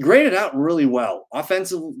 He graded out really well.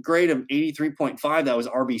 Offensive grade of 83.5. That was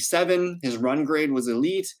RB7. His run grade was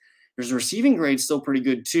elite. His receiving grade still pretty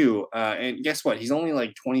good too. And guess what? He's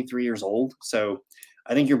only 23 years old. So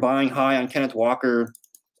I think you're buying high on Kenneth Walker.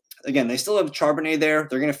 Again, they still have Charbonnet there.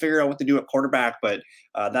 They're going to figure out what to do at quarterback, but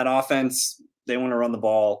that offense, they want to run the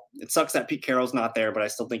ball. It sucks that Pete Carroll's not there, but I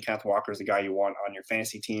still think Kenneth Walker is the guy you want on your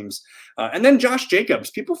fantasy teams. And then Josh Jacobs.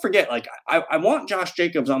 People forget, I want Josh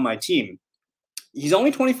Jacobs on my team. He's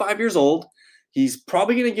only 25 years old. He's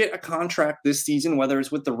probably going to get a contract this season, whether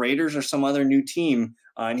it's with the Raiders or some other new team,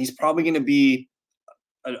 and he's probably going to be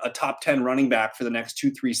a top 10 running back for the next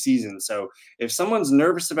 2-3 seasons. So if someone's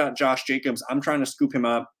nervous about Josh Jacobs, I'm trying to scoop him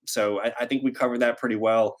up. So I think we covered that pretty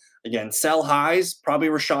well. Again, sell highs, probably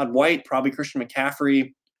Rachaad White, probably Christian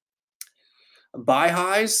McCaffrey. Buy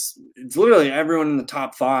highs, it's literally everyone in the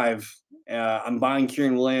top 5. I'm buying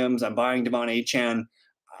Kieran Williams. I'm buying Devon Achane.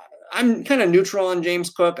 I'm kind of neutral on James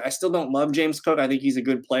Cook. I still don't love James Cook. I think he's a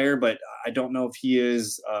good player, but I don't know if he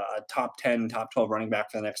is a top 10, top 12 running back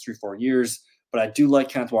for the next 3-4 years. But I do like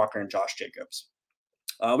Kenneth Walker and Josh Jacobs.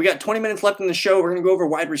 We got 20 minutes left in the show. We're going to go over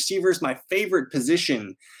wide receivers, my favorite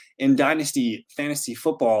position in Dynasty fantasy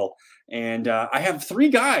football. And I have 3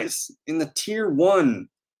 guys in the tier 1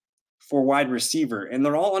 for wide receiver, and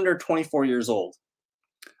they're all under 24 years old.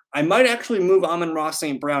 I might actually move Amon-Ra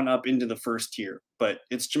St. Brown up into the first tier, but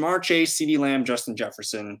it's Ja'Marr Chase, CeeDee Lamb, Justin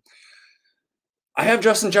Jefferson. I have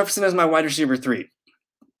Justin Jefferson as my wide receiver 3,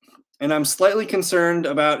 and I'm slightly concerned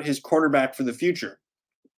about his quarterback for the future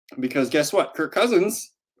because guess what? Kirk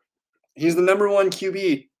Cousins, he's the number 1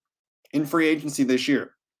 QB in free agency this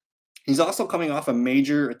year. He's also coming off a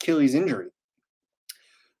major Achilles injury.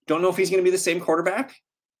 Don't know if he's going to be the same quarterback.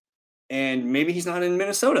 And maybe he's not in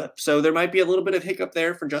Minnesota. So there might be a little bit of hiccup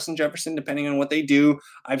there for Justin Jefferson, depending on what they do.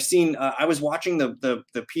 I've seen, I was watching the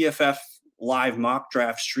PFF live mock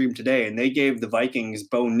draft stream today, and they gave the Vikings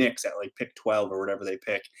Bo Nix at like pick 12 or whatever they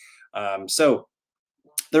pick. So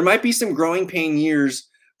there might be some growing pain years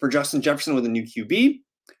for Justin Jefferson with a new QB,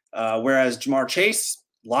 whereas Ja'Marr Chase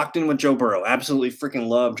locked in with Joe Burrow. Absolutely freaking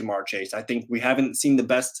love Ja'Marr Chase. I think we haven't seen the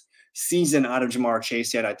best season out of Ja'Marr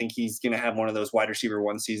Chase yet. I think he's going to have one of those wide receiver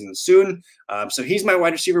 1 seasons soon. So he's my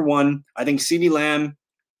wide receiver 1. I think CeeDee Lamb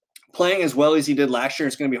playing as well as he did last year,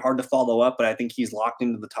 it's going to be hard to follow up, but I think he's locked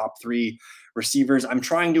into the top 3 receivers. I'm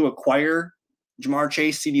trying to acquire Ja'Marr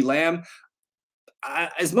Chase, CeeDee Lamb.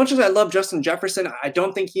 As much as I love Justin Jefferson, I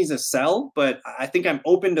don't think he's a sell, but I think I'm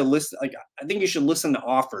open to listen. Like, I think you should listen to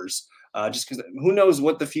offers just because who knows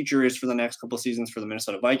what the future is for the next couple of seasons for the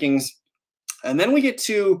Minnesota Vikings. And then we get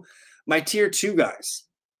to my tier 2 guys,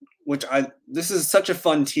 which this is such a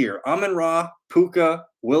fun tier. Amon-Ra, Puka,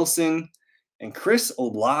 Wilson, and Chris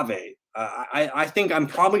Olave. I think I'm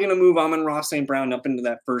probably going to move Amon-Ra St. Brown up into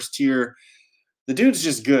that first tier. The dude's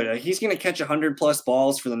just good. He's going to catch 100-plus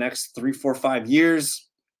balls for the next 3, 4, 5 years.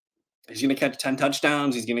 He's going to catch 10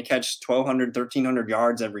 touchdowns. He's going to catch 1,200, 1,300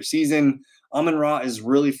 yards every season. Amon-Ra is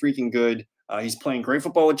really freaking good. He's playing great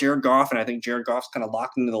football with Jared Goff, and I think Jared Goff's kind of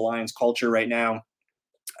locked into the Lions culture right now.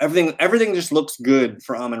 Everything just looks good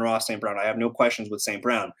for Amon-Ra St. Brown. I have no questions with St.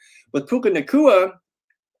 Brown. With Puka Nacua,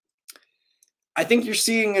 I think you're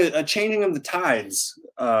seeing a changing of the tides.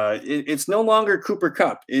 It's no longer Cooper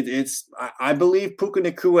Kupp. I believe Puka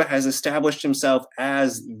Nacua has established himself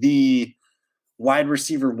as the wide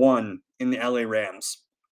receiver 1 in the LA Rams.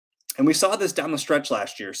 And we saw this down the stretch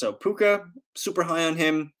last year. So Puka, super high on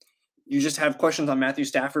him. You just have questions on Matthew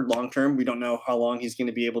Stafford long-term. We don't know how long he's going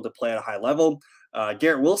to be able to play at a high level.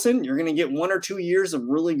 Garrett Wilson, you're going to get 1 or 2 years of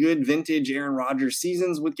really good vintage Aaron Rodgers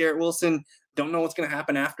seasons with Garrett Wilson. Don't know what's going to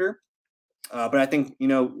happen after. But I think,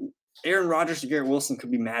 Aaron Rodgers to Garrett Wilson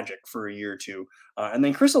could be magic for a year or 2. And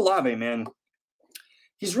then Chris Olave, man,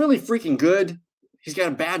 he's really freaking good. He's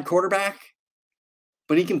got a bad quarterback,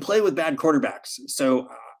 but he can play with bad quarterbacks. So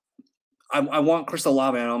I want Chris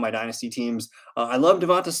Olave on all my dynasty teams. I love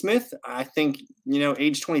Devonta Smith. I think,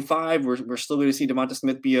 age 25, we're still going to see Devonta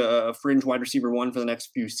Smith be a fringe wide receiver 1 for the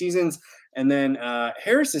next few seasons. And then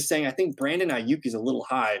Harris is saying, I think Brandon Ayuk is a little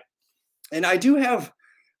high. And I do have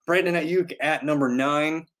Brandon Ayuk at number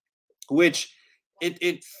 9, which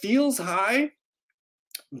it feels high,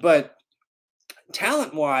 but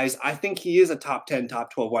talent-wise, I think he is a top 10,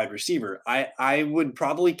 top 12 wide receiver. I would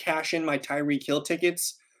probably cash in my Tyreek Hill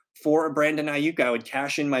tickets for a Brandon Ayuk. I would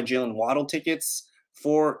cash in my Jalen Waddle tickets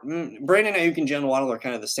for Brandon Ayuk and Jalen Waddle are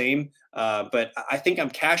kind of the same. But I think I'm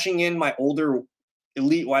cashing in my older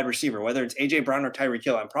elite wide receiver, whether it's AJ Brown or Tyreek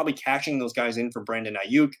Hill. I'm probably cashing those guys in for Brandon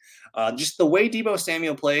Ayuk. Just the way Deebo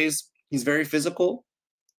Samuel plays, he's very physical.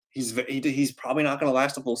 He's probably not going to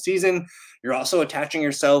last a full season. You're also attaching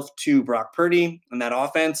yourself to Brock Purdy in that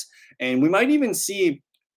offense. And we might even see,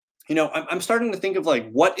 I'm starting to think of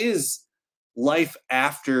like, what is life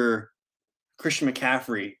after Christian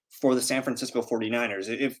McCaffrey for the San Francisco 49ers?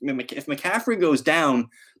 If McCaffrey goes down,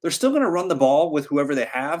 they're still going to run the ball with whoever they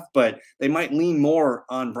have, but they might lean more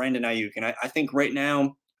on Brandon Ayuk. And I think right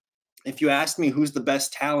now, if you ask me who's the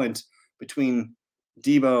best talent between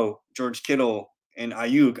Deebo, George Kittle, and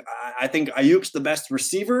Ayuk, I think Ayuk's the best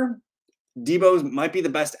receiver. Deebo might be the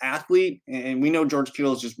best athlete, and we know George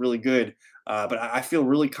Kittle is just really good. But I feel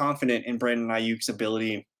really confident in Brandon Ayuk's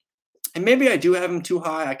ability And maybe I do have him too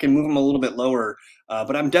high. I can move him a little bit lower,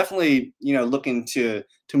 but I'm definitely looking to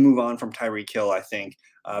move on from Tyreek Hill, I think.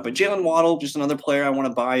 But Jalen Waddle, just another player I want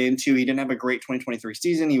to buy into. He didn't have a great 2023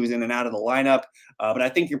 season. He was in and out of the lineup, but I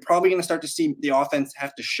think you're probably going to start to see the offense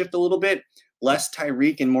have to shift a little bit. Less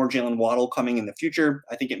Tyreek and more Jalen Waddle coming in the future.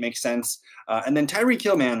 I think it makes sense. And then Tyreek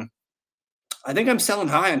Hill, man, I think I'm selling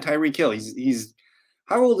high on Tyreek Hill. He's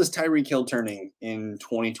how old is Tyreek Hill turning in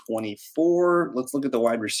 2024? Let's look at the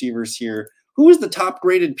wide receivers here. Who is the top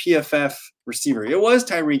graded PFF receiver? It was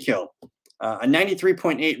Tyreek Hill, a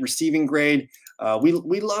 93.8 receiving grade.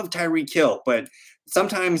 We love Tyreek Hill, but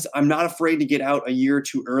sometimes I'm not afraid to get out a year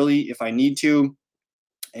too early if I need to.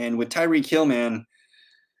 And with Tyreek Hill, man,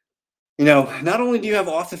 not only do you have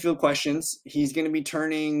off the field questions, he's going to be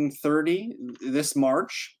turning 30 this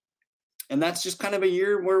March. And that's just kind of a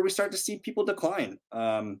year where we start to see people decline.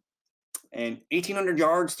 And 1,800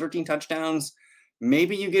 yards, 13 touchdowns.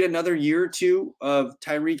 Maybe you get another year or two of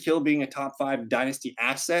Tyreek Hill being a top 5 dynasty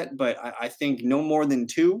asset, but I think no more than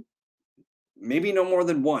 2, maybe no more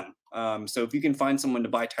than 1. So if you can find someone to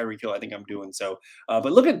buy Tyreek Hill, I think I'm doing so.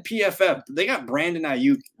 But look at PFF. They got Brandon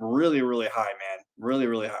Ayuk really, really high, man. Really,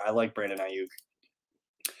 really high. I like Brandon Ayuk.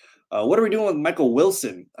 What are we doing with Michael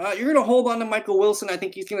Wilson? You're going to hold on to Michael Wilson. I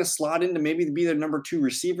think he's going to slot in to maybe be the number 2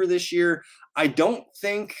 receiver this year. I don't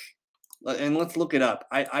think, and let's look it up.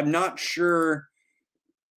 I'm not sure.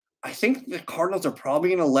 I think the Cardinals are probably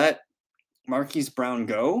going to let Marquise Brown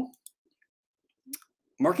go.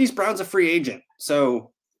 Marquise Brown's a free agent.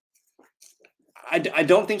 So I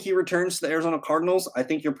don't think he returns to the Arizona Cardinals. I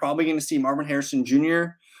think you're probably going to see Marvin Harrison Jr.,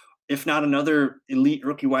 if not another elite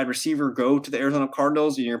rookie wide receiver, go to the Arizona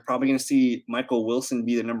Cardinals. And you're probably going to see Michael Wilson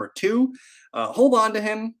be the number 2. Hold on to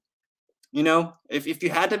him. If you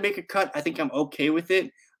had to make a cut, I think I'm okay with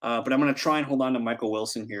it. But I'm going to try and hold on to Michael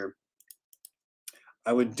Wilson here.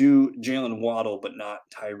 I would do Jalen Waddle, but not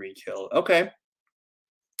Tyreek Hill. Okay.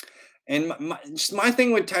 And my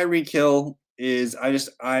thing with Tyreek Hill is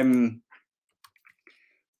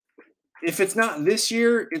if it's not this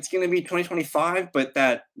year, it's going to be 2025, but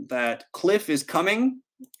that cliff is coming,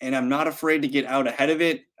 and I'm not afraid to get out ahead of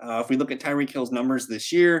it. If we look at Tyreek Hill's numbers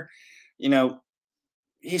this year,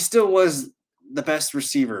 he still was the best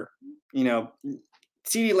receiver.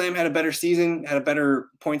 CeeDee Lamb had a better season, had a better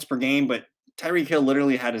points per game, but Tyreek Hill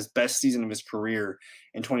literally had his best season of his career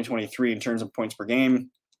in 2023 in terms of points per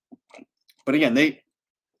game. But again,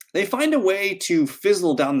 they find a way to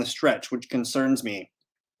fizzle down the stretch, which concerns me.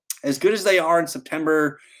 As good as they are in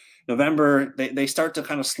September, November, they start to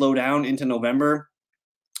kind of slow down into November.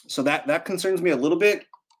 So that concerns me a little bit.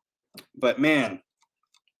 But man,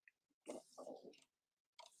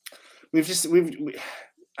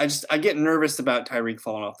 I get nervous about Tyreek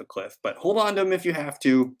falling off the cliff. But hold on to him if you have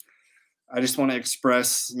to. I just want to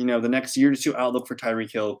express, the next year or 2 outlook for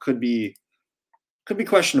Tyreek Hill could be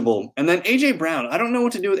questionable. And then AJ Brown. I don't know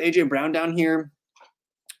what to do with AJ Brown down here.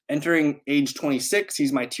 Entering age 26,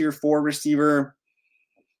 he's my tier 4 receiver.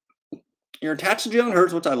 You're attached to Jalen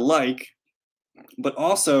Hurts, which I like, but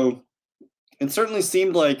also it certainly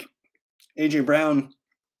seemed like AJ Brown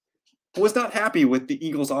was not happy with the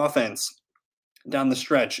Eagles' offense down the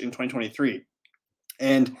stretch in 2023.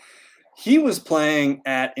 And he was playing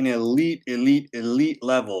at an elite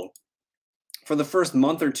level for the first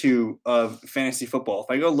month or 2 of fantasy football.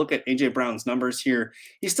 If I go look at AJ Brown's numbers here,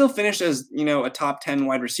 he still finished as, a top 10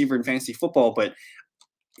 wide receiver in fantasy football, but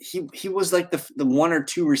he was like the 1 or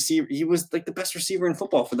 2 receiver. He was like the best receiver in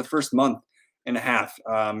football for the first month and a half.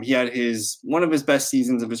 He had one of his best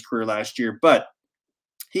seasons of his career last year, but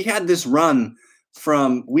he had this run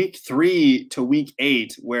from week 3 to week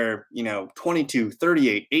 8 where, 22,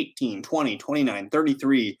 38, 18, 20, 29,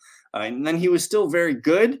 33. And then he was still very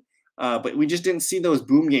good. But we just didn't see those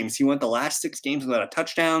boom games. He went the last 6 games without a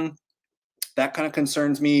touchdown. That kind of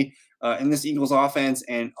concerns me in this Eagles offense.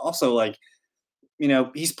 And also,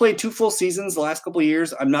 he's played 2 full seasons the last couple of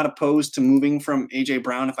years. I'm not opposed to moving from A.J.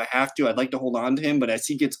 Brown if I have to. I'd like to hold on to him. But as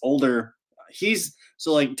he gets older,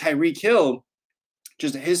 Tyreek Hill,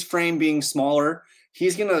 just his frame being smaller,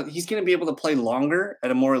 he's gonna be able to play longer at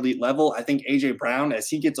a more elite level. I think A.J. Brown, as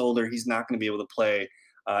he gets older, he's not going to be able to play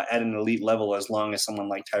at an elite level as long as someone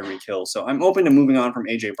like Tyreek Hill. So I'm open to moving on from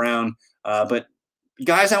A.J. Brown. But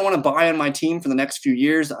guys I want to buy on my team for the next few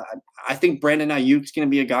years, I think Brandon Ayuk is going to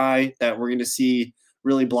be a guy that we're going to see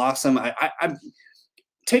really blossom. I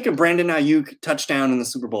take a Brandon Ayuk touchdown in the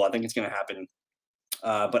Super Bowl. I think it's going to happen.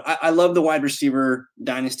 But I love the wide receiver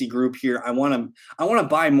dynasty group here. I want to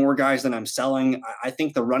buy more guys than I'm selling. I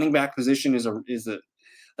think the running back position is a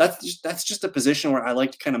that's just a position where I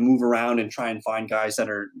like to kind of move around and try and find guys that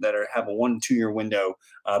are have a 1 to 2 year window.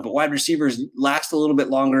 But wide receivers last a little bit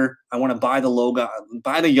longer. I want to buy the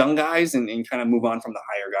buy the young guys and kind of move on from the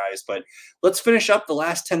higher guys. But let's finish up the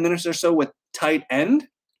last 10 minutes or so with tight end.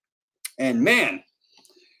 And man,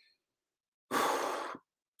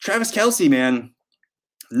 Travis Kelce, man,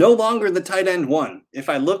 no longer the tight end one. If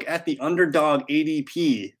I look at the underdog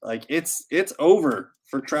ADP, like it's over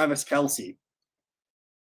for Travis Kelce.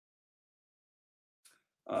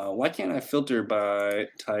 Why can't I filter by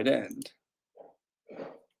tight end?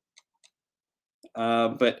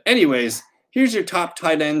 But anyways, here's your top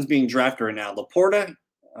tight ends being drafted right now. Laporta,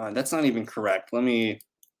 that's not even correct.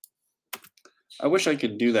 I wish I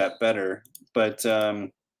could do that better, but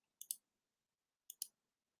let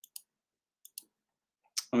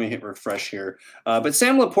me hit refresh here. But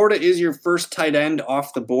Sam Laporta is your first tight end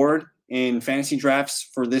off the board in fantasy drafts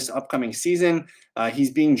for this upcoming season.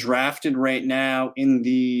 He's being drafted right now in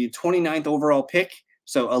the 29th overall pick,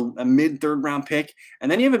 so a mid-third round pick.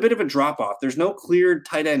 And then you have a bit of a drop-off. There's no cleared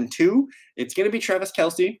tight end 2. It's going to be Travis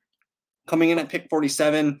Kelce coming in at pick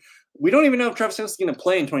 47. We don't even know if Travis Kelce is going to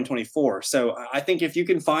play in 2024. So I think if you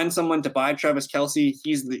can find someone to buy Travis Kelce,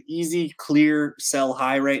 he's the easy, clear sell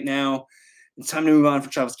high right now. It's time to move on for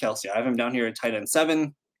Travis Kelce. I have him down here at tight end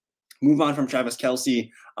 7. Move on from Travis Kelce.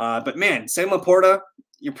 But man, Sam Laporta,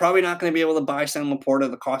 you're probably not going to be able to buy Sam Laporta.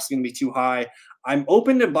 The cost is going to be too high. I'm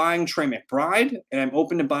open to buying Trey McBride, and I'm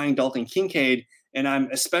open to buying Dalton Kincaid, and I'm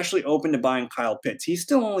especially open to buying Kyle Pitts. He's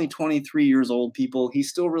still only 23 years old, people. He's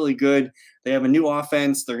still really good. They have a new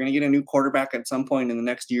offense. They're going to get a new quarterback at some point in the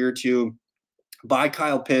next year or two. Buy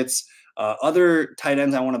Kyle Pitts. Other tight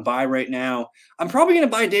ends I want to buy right now, I'm probably going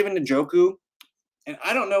to buy David Njoku. And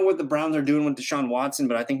I don't know what the Browns are doing with Deshaun Watson,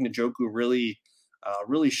 but I think Njoku really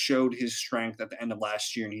showed his strength at the end of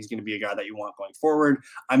last year, and he's going to be a guy that you want going forward.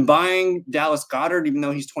 I'm buying Dallas Goedert, even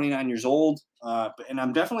though he's 29 years old, and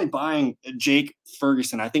I'm definitely buying Jake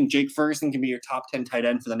Ferguson. I think Jake Ferguson can be your top 10 tight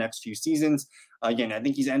end for the next few seasons. Again, I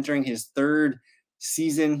think he's entering his 3rd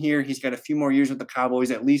season here. He's got a few more years with the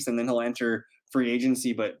Cowboys at least, and then he'll enter free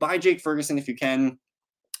agency. But buy Jake Ferguson if you can.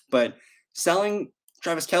 But selling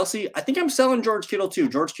Travis Kelce, I think I'm selling George Kittle too.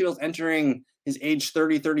 George Kittle's entering his age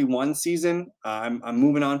 30, 31 season. I'm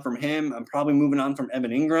moving on from him. I'm probably moving on from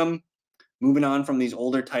Evan Ingram, moving on from these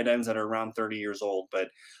older tight ends that are around 30 years old. But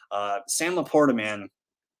Sam Laporta, man,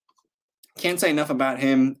 can't say enough about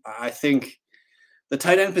him. I think the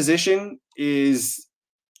tight end position it's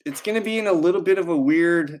going to be in a little bit of a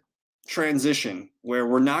weird transition where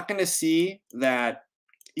we're not going to see that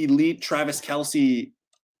elite Travis Kelce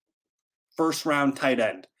first round tight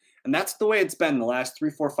end. And that's the way it's been the last 3,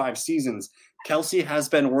 4, 5 seasons. Kelce has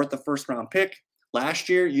been worth the first round pick. Last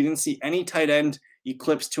year, you didn't see any tight end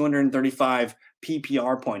eclipse 235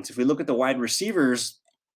 PPR points. If we look at the wide receivers,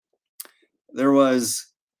 there was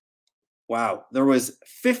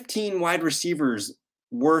 15 wide receivers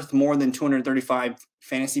worth more than 235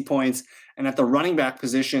 fantasy points. And at the running back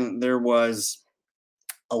position, there was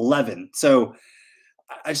 11. So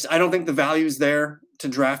I don't think the value is there to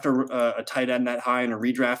draft a tight end that high in a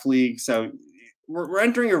redraft league. So we're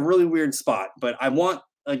entering a really weird spot. But I want,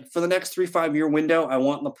 like, for the next 3-5 year window, I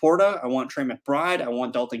want Laporta, I want Trey McBride, I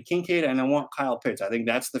want Dalton Kincaid, and I want Kyle Pitts. I think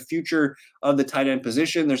that's the future of the tight end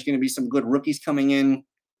position. There's going to be some good rookies coming in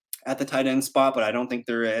at the tight end spot, but I don't think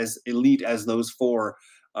they're as elite as those 4.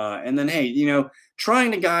 And then, hey,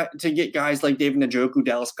 trying to get guys like David Njoku,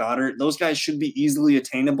 Dallas Goedert, those guys should be easily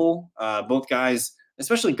attainable. Both guys,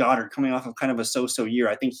 especially Goddard, coming off of kind of a so-so year.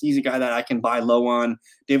 I think he's a guy that I can buy low on.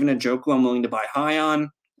 David Njoku, I'm willing to buy high on.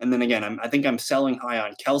 And then again, I think I'm selling high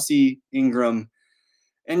on Kelce, Ingram,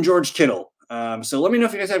 and George Kittle. So let me know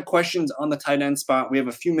if you guys have questions on the tight end spot. We have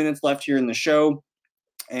a few minutes left here in the show,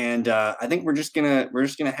 and I think we're just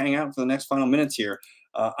gonna hang out for the next final minutes here.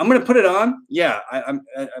 I'm gonna put it on. Yeah, I'm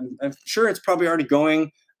sure it's probably already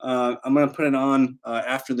going. I'm gonna put it on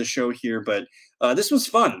after the show here, but this was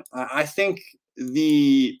fun. I think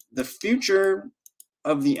the future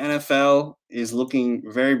of the NFL is looking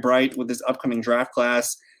very bright with this upcoming draft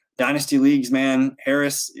class. Dynasty leagues, man.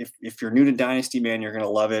 Harris, if you're new to Dynasty, man, you're going to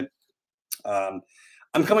love it.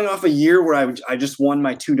 I'm coming off a year where I just won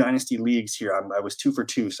my 2 Dynasty leagues here. I was 2 for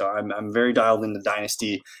 2, so I'm very dialed into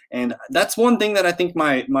Dynasty. And that's one thing that I think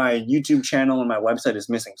my YouTube channel and my website is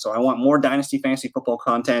missing. So I want more Dynasty fantasy football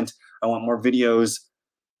content. I want more videos.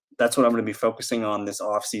 That's what I'm going to be focusing on this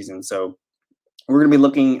off season. So we're going to be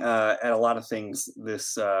looking at a lot of things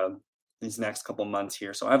these next couple months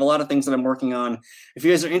here. So I have a lot of things that I'm working on. If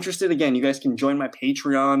you guys are interested, again, you guys can join my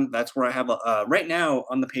Patreon. That's where I have right now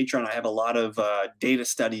on the Patreon, I have a lot of data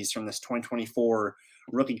studies from this 2024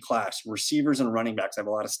 rookie class, receivers and running backs. I have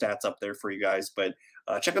a lot of stats up there for you guys, but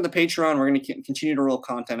check out the Patreon. We're going to continue to roll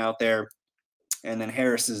content out there. And then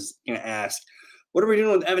Harris is going to ask, what are we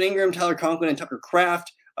doing with Evan Ingram, Tyler Conklin, and Tucker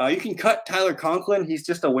Kraft? You can cut Tyler Conklin. He's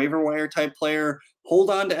just a waiver wire type player. Hold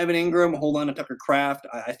on to Evan Ingram. Hold on to Tucker Kraft.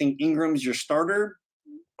 I think Ingram's your starter.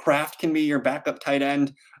 Kraft can be your backup tight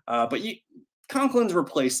end. But Conklin's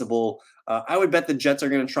replaceable. I would bet the Jets are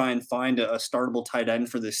going to try and find a startable tight end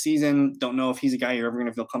for this season. Don't know if he's a guy you're ever going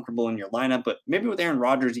to feel comfortable in your lineup, but maybe with Aaron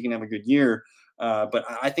Rodgers, he can have a good year. But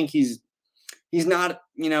I think he's not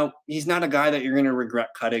a guy that you're going to regret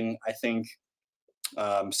cutting, I think.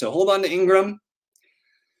 So hold on to Ingram.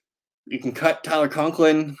 You can cut Tyler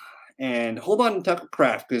Conklin and hold on to Tucker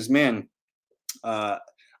Kraft because, man, I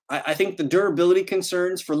think the durability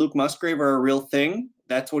concerns for Luke Musgrave are a real thing.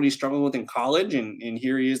 That's what he struggled with in college, and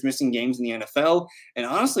here he is missing games in the NFL. And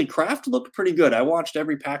honestly, Kraft looked pretty good. I watched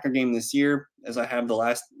every Packer game this year, as I have the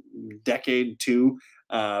last decade too.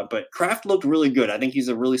 But Kraft looked really good. I think he's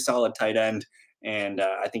a really solid tight end. And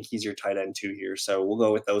I think he's your tight end too here. So we'll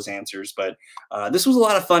go with those answers. But this was a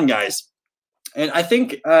lot of fun, guys. And I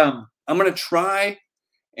think I'm going to try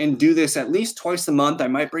and do this at least twice a month. I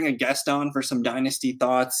might bring a guest on for some Dynasty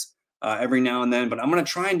thoughts every now and then. But I'm going to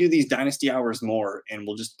try and do these Dynasty hours more. And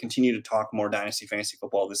we'll just continue to talk more Dynasty fantasy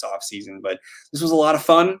football this offseason. But this was a lot of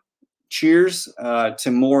fun. Cheers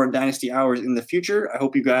to more Dynasty hours in the future. I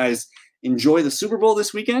hope you guys enjoy the Super Bowl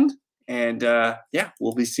this weekend. And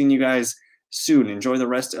we'll be seeing you guys soon. Enjoy the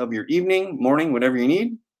rest of your evening, morning, whatever you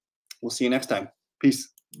need. We'll see you next time. Peace.